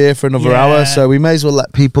then we'll be here for another Yeah. hour, so we may as well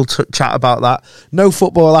let people chat about that. No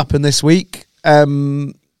football happened this week.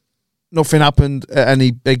 Nothing happened at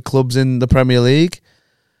any big clubs in the Premier League.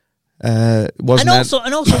 Wasn't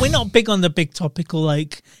And also, we're not big on the big topical.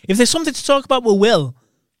 Like, if there's something to talk about, we will.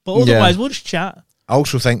 But otherwise, we'll just chat. I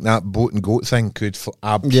also think that boat and goat thing could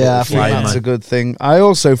absolutely Yeah, I think fly, that's man. a good thing. I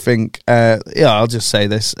also think, I'll just say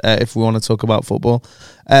this if we want to talk about football.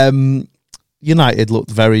 United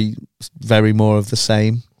looked very, very more of the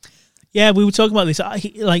same. Yeah, we were talking about this.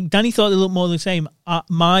 Like Danny thought they looked more the same.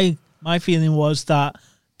 My feeling was that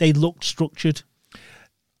they looked structured.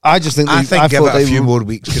 I just think I think give thought it a they few were- more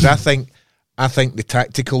weeks because I think the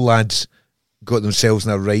tactical lads got themselves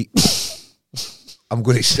in a right. I'm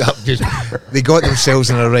going to stop. They got themselves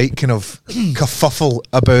in a right kind of kerfuffle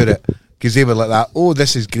about it because they were like that. Oh,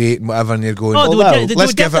 this is great and whatever. And you're going. Oh,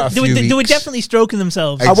 let's give it a few weeks. They were definitely stroking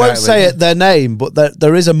themselves. I won't Exactly. say it their name, but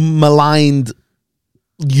there is a maligned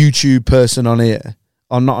YouTube person on here,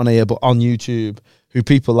 or not on here, but on YouTube, who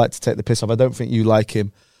people like to take the piss off. I don't think you like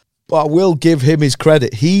him, but I will give him his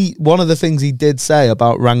credit. One of the things he did say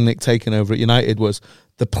about Rangnick taking over at United was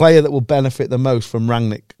the player that will benefit the most from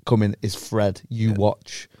Rangnick coming is Fred. You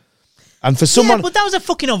watch. And for someone, Yeah, but that was a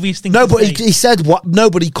fucking obvious thing. no, to but say. he said what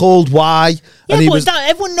nobody called why, Yeah, and he but was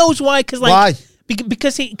everyone knows why. Because Why?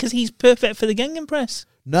 Because he's perfect for the Gegenpress.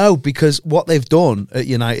 no, because what they've done at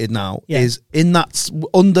United now Yeah. is in that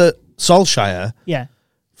under Solskjaer. Yeah,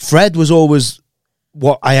 Fred was always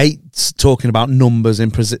what I hate talking about numbers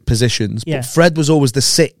in positions, Yeah. but Fred was always the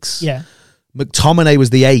 6. yeah, McTominay was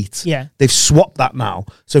the 8. Yeah. They've swapped that now.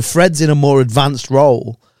 So Fred's in a more advanced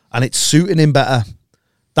role and it's suiting him better.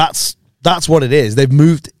 That's what it is. They've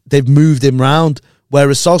moved him round.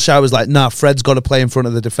 Whereas Solskjaer was like, nah, Fred's got to play in front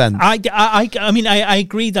of the defence. I mean, I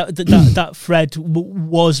agree that Fred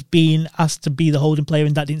was being asked to be the holding player,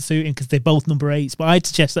 and that didn't suit him because they're both number 8s. But I'd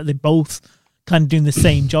suggest that they're both kind of doing the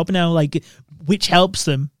same job now, like which helps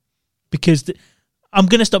them because I'm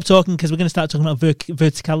going to stop talking because we're going to start talking about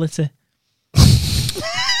verticality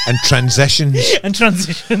And transitions. and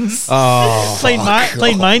transitions. Oh,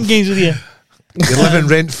 playing mind games with you. You're living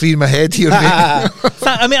rent free in my head here, mate.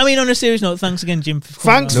 I mean, on a serious note, thanks again, Jim. For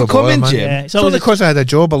coming Thanks on. for coming, bother, man. Jim. Yeah, it's It's only always because I had a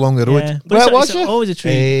job along the road. yeah. But Where it's was you? always a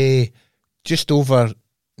treat. Just over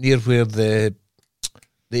near where the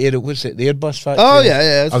Airbus factory. Oh,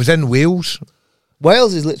 yeah. I was in Wales,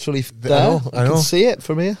 Wales is literally there. I I know. can see it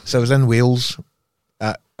from here. so I was in Wales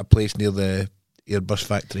at a place near the Airbus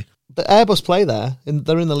factory. The Airbus play there.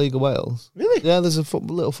 They're in the League of Wales. Really? Yeah, there's a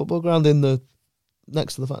little football ground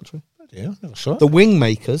next to the factory. Yeah, never saw it. The wing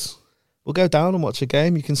makers will go down and watch a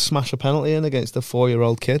game. You can smash a penalty in against a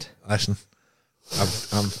 4-year-old kid. Listen,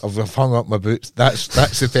 I've hung up my boots. That's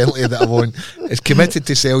the penalty that I want. It's committed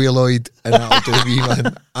to celluloid, and that'll do me,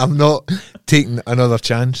 man. I'm not taking another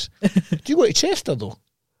chance. Do you go to Chester though?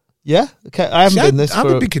 Yeah, okay. I haven't been this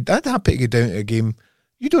for. I'd happy to go down to a game.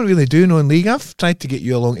 You don't really do non-league. I've tried to get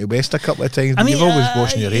you along to West a couple of times, but you're always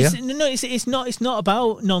washing your hair. It's not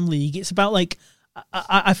about non-league. It's about like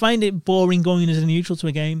I find it boring going as a neutral to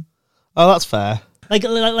a game. Oh, that's fair.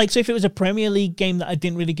 Like so, if it was a Premier League game that I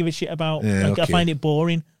didn't really give a shit about, I find it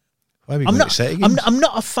boring. Why are we going to City games? I'm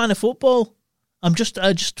not a fan of football. I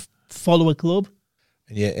just follow a club.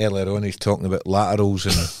 And yet earlier on he's talking about laterals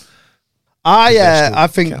and. I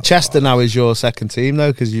think Chester now is your second team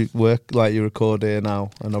though, because you work like you record here now,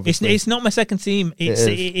 and obviously it's not my second team.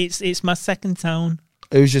 It's my second town.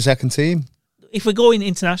 Who's your second team? If we're going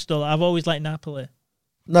international, I've always liked Napoli.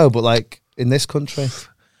 No, but like in this country.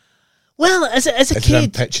 Well, as a kid, I'm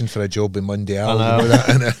pitching for a job in Monday. No.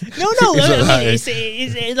 It's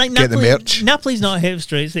like Get the merch. Napoli's not a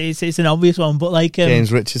hipster. It's an obvious one, but like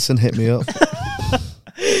James Richardson hit me up.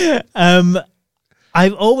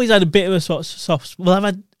 I've always had a bit of a soft. Well, I've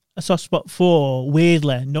had a soft spot for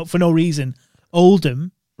weirdly, not for no reason,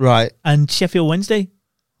 Oldham, right, and Sheffield Wednesday.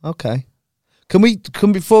 Okay. Can we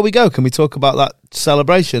before we go? Can we talk about that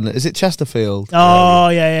celebration? Is it Chesterfield? Oh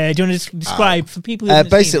yeah. Do you want to describe for people? Who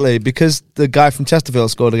basically, because the guy from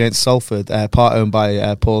Chesterfield scored against Salford, part owned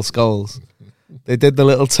by Paul Scholes. They did the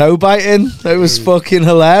little toe biting. It was fucking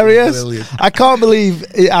hilarious. Brilliant. I can't believe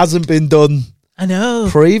it hasn't been done. I know.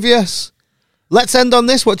 Previous. Let's end on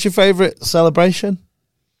this. What's your favourite celebration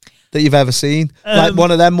that you've ever seen? Like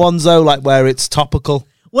one of them ones though, like where it's topical.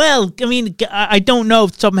 Well, I mean, I don't know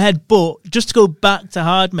off the top of my head, but just to go back to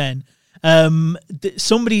Hardmen,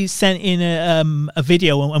 somebody sent in a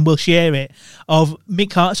video, and we'll share it, of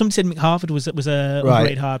Mick Harford. Somebody said Mick Harford was a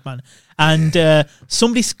great Hardman, and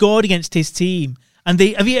somebody scored against his team. And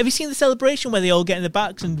have you seen the celebration where they all get in the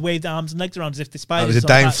backs and wave their arms and legs around as if the spiders? It was a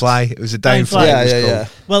down fly. It was a down fly. Yeah.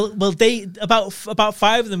 Well, they about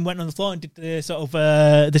 5 of them went on the floor and did the sort of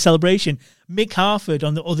the celebration. Mick Harford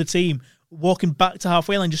on the other team, walking back to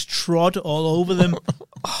halfway line, just trod all over them.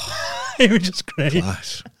 It was just great.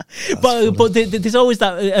 But there's always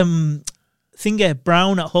that thing,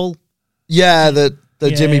 Brown at Hull. Yeah, the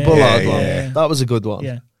Jimmy Bullard one. Yeah. That was a good one.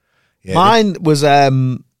 Yeah. Mine was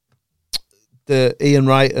the Ian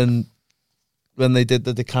Wright, and when they did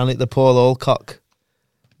the Paul Alcock,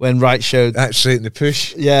 when Wright showed that's straight in the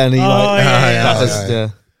push. Yeah, and he Do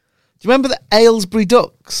you remember the Aylesbury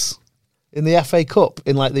Ducks in the FA Cup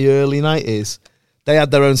in like the early 90s? They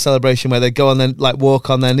had their own celebration where they go on then like walk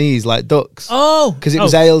on their knees like ducks. Oh, because it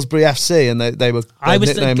was Aylesbury FC, and they were their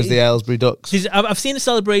nickname was the Aylesbury Ducks. I've seen a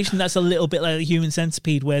celebration that's a little bit like the Human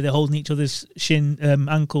Centipede, where they're holding each other's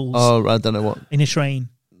ankles. Oh, I don't know what in a shrine.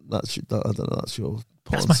 I don't know. That's your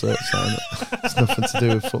porn search sign. It's nothing to do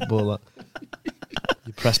with football. That.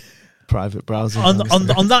 You press private browsing. On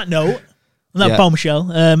that note, on that bombshell.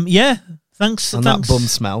 Thanks. On that bum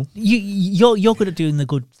smell. You're good at doing the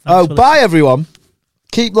good. Bye everyone.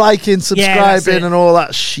 Keep liking, subscribing, and all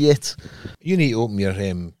that shit. You need to open your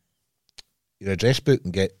address book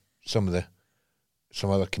and get some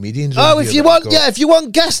other comedians. If you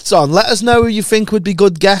want guests on, let us know who you think would be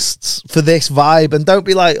good guests for this vibe, and don't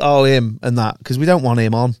be like, oh, him and that, because we don't want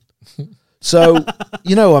him on. So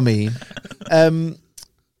you know what I mean. Let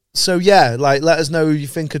us know who you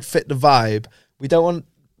think could fit the vibe. We don't want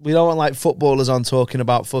like footballers on talking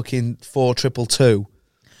about fucking 4-2-2.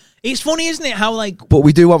 It's funny, isn't it? How like, but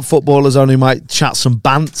we do want footballers on who might chat some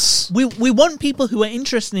bants. We want people who are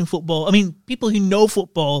interested in football. I mean, people who know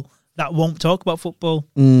football that won't talk about football.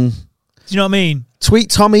 Do you know what I mean?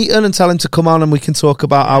 Tweet Tom Eaton and tell him to come on, and we can talk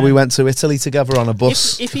about how we went to Italy together on a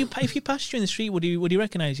bus. If you passed you in the street, would he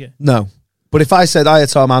recognise you? No, but if I said, "Hiya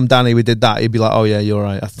Tom, I'm Danny," we did that, he'd be like, "Oh yeah, you're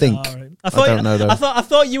right." I think. Oh, right. I don't know though. I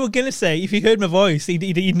thought you were gonna say if he heard my voice,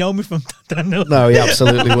 he'd know me from Daniel. No, he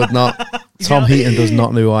absolutely would not. Tom Heaton does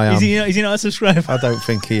not know who I am. Is he not a subscriber? I don't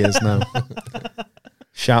think he is. No.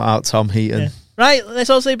 Shout out Tom Heaton. Yeah. Right, let's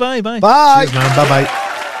all say bye. Bye. Cheers, man. Bye.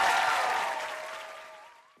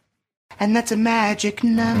 And that's a magic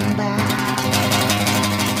number.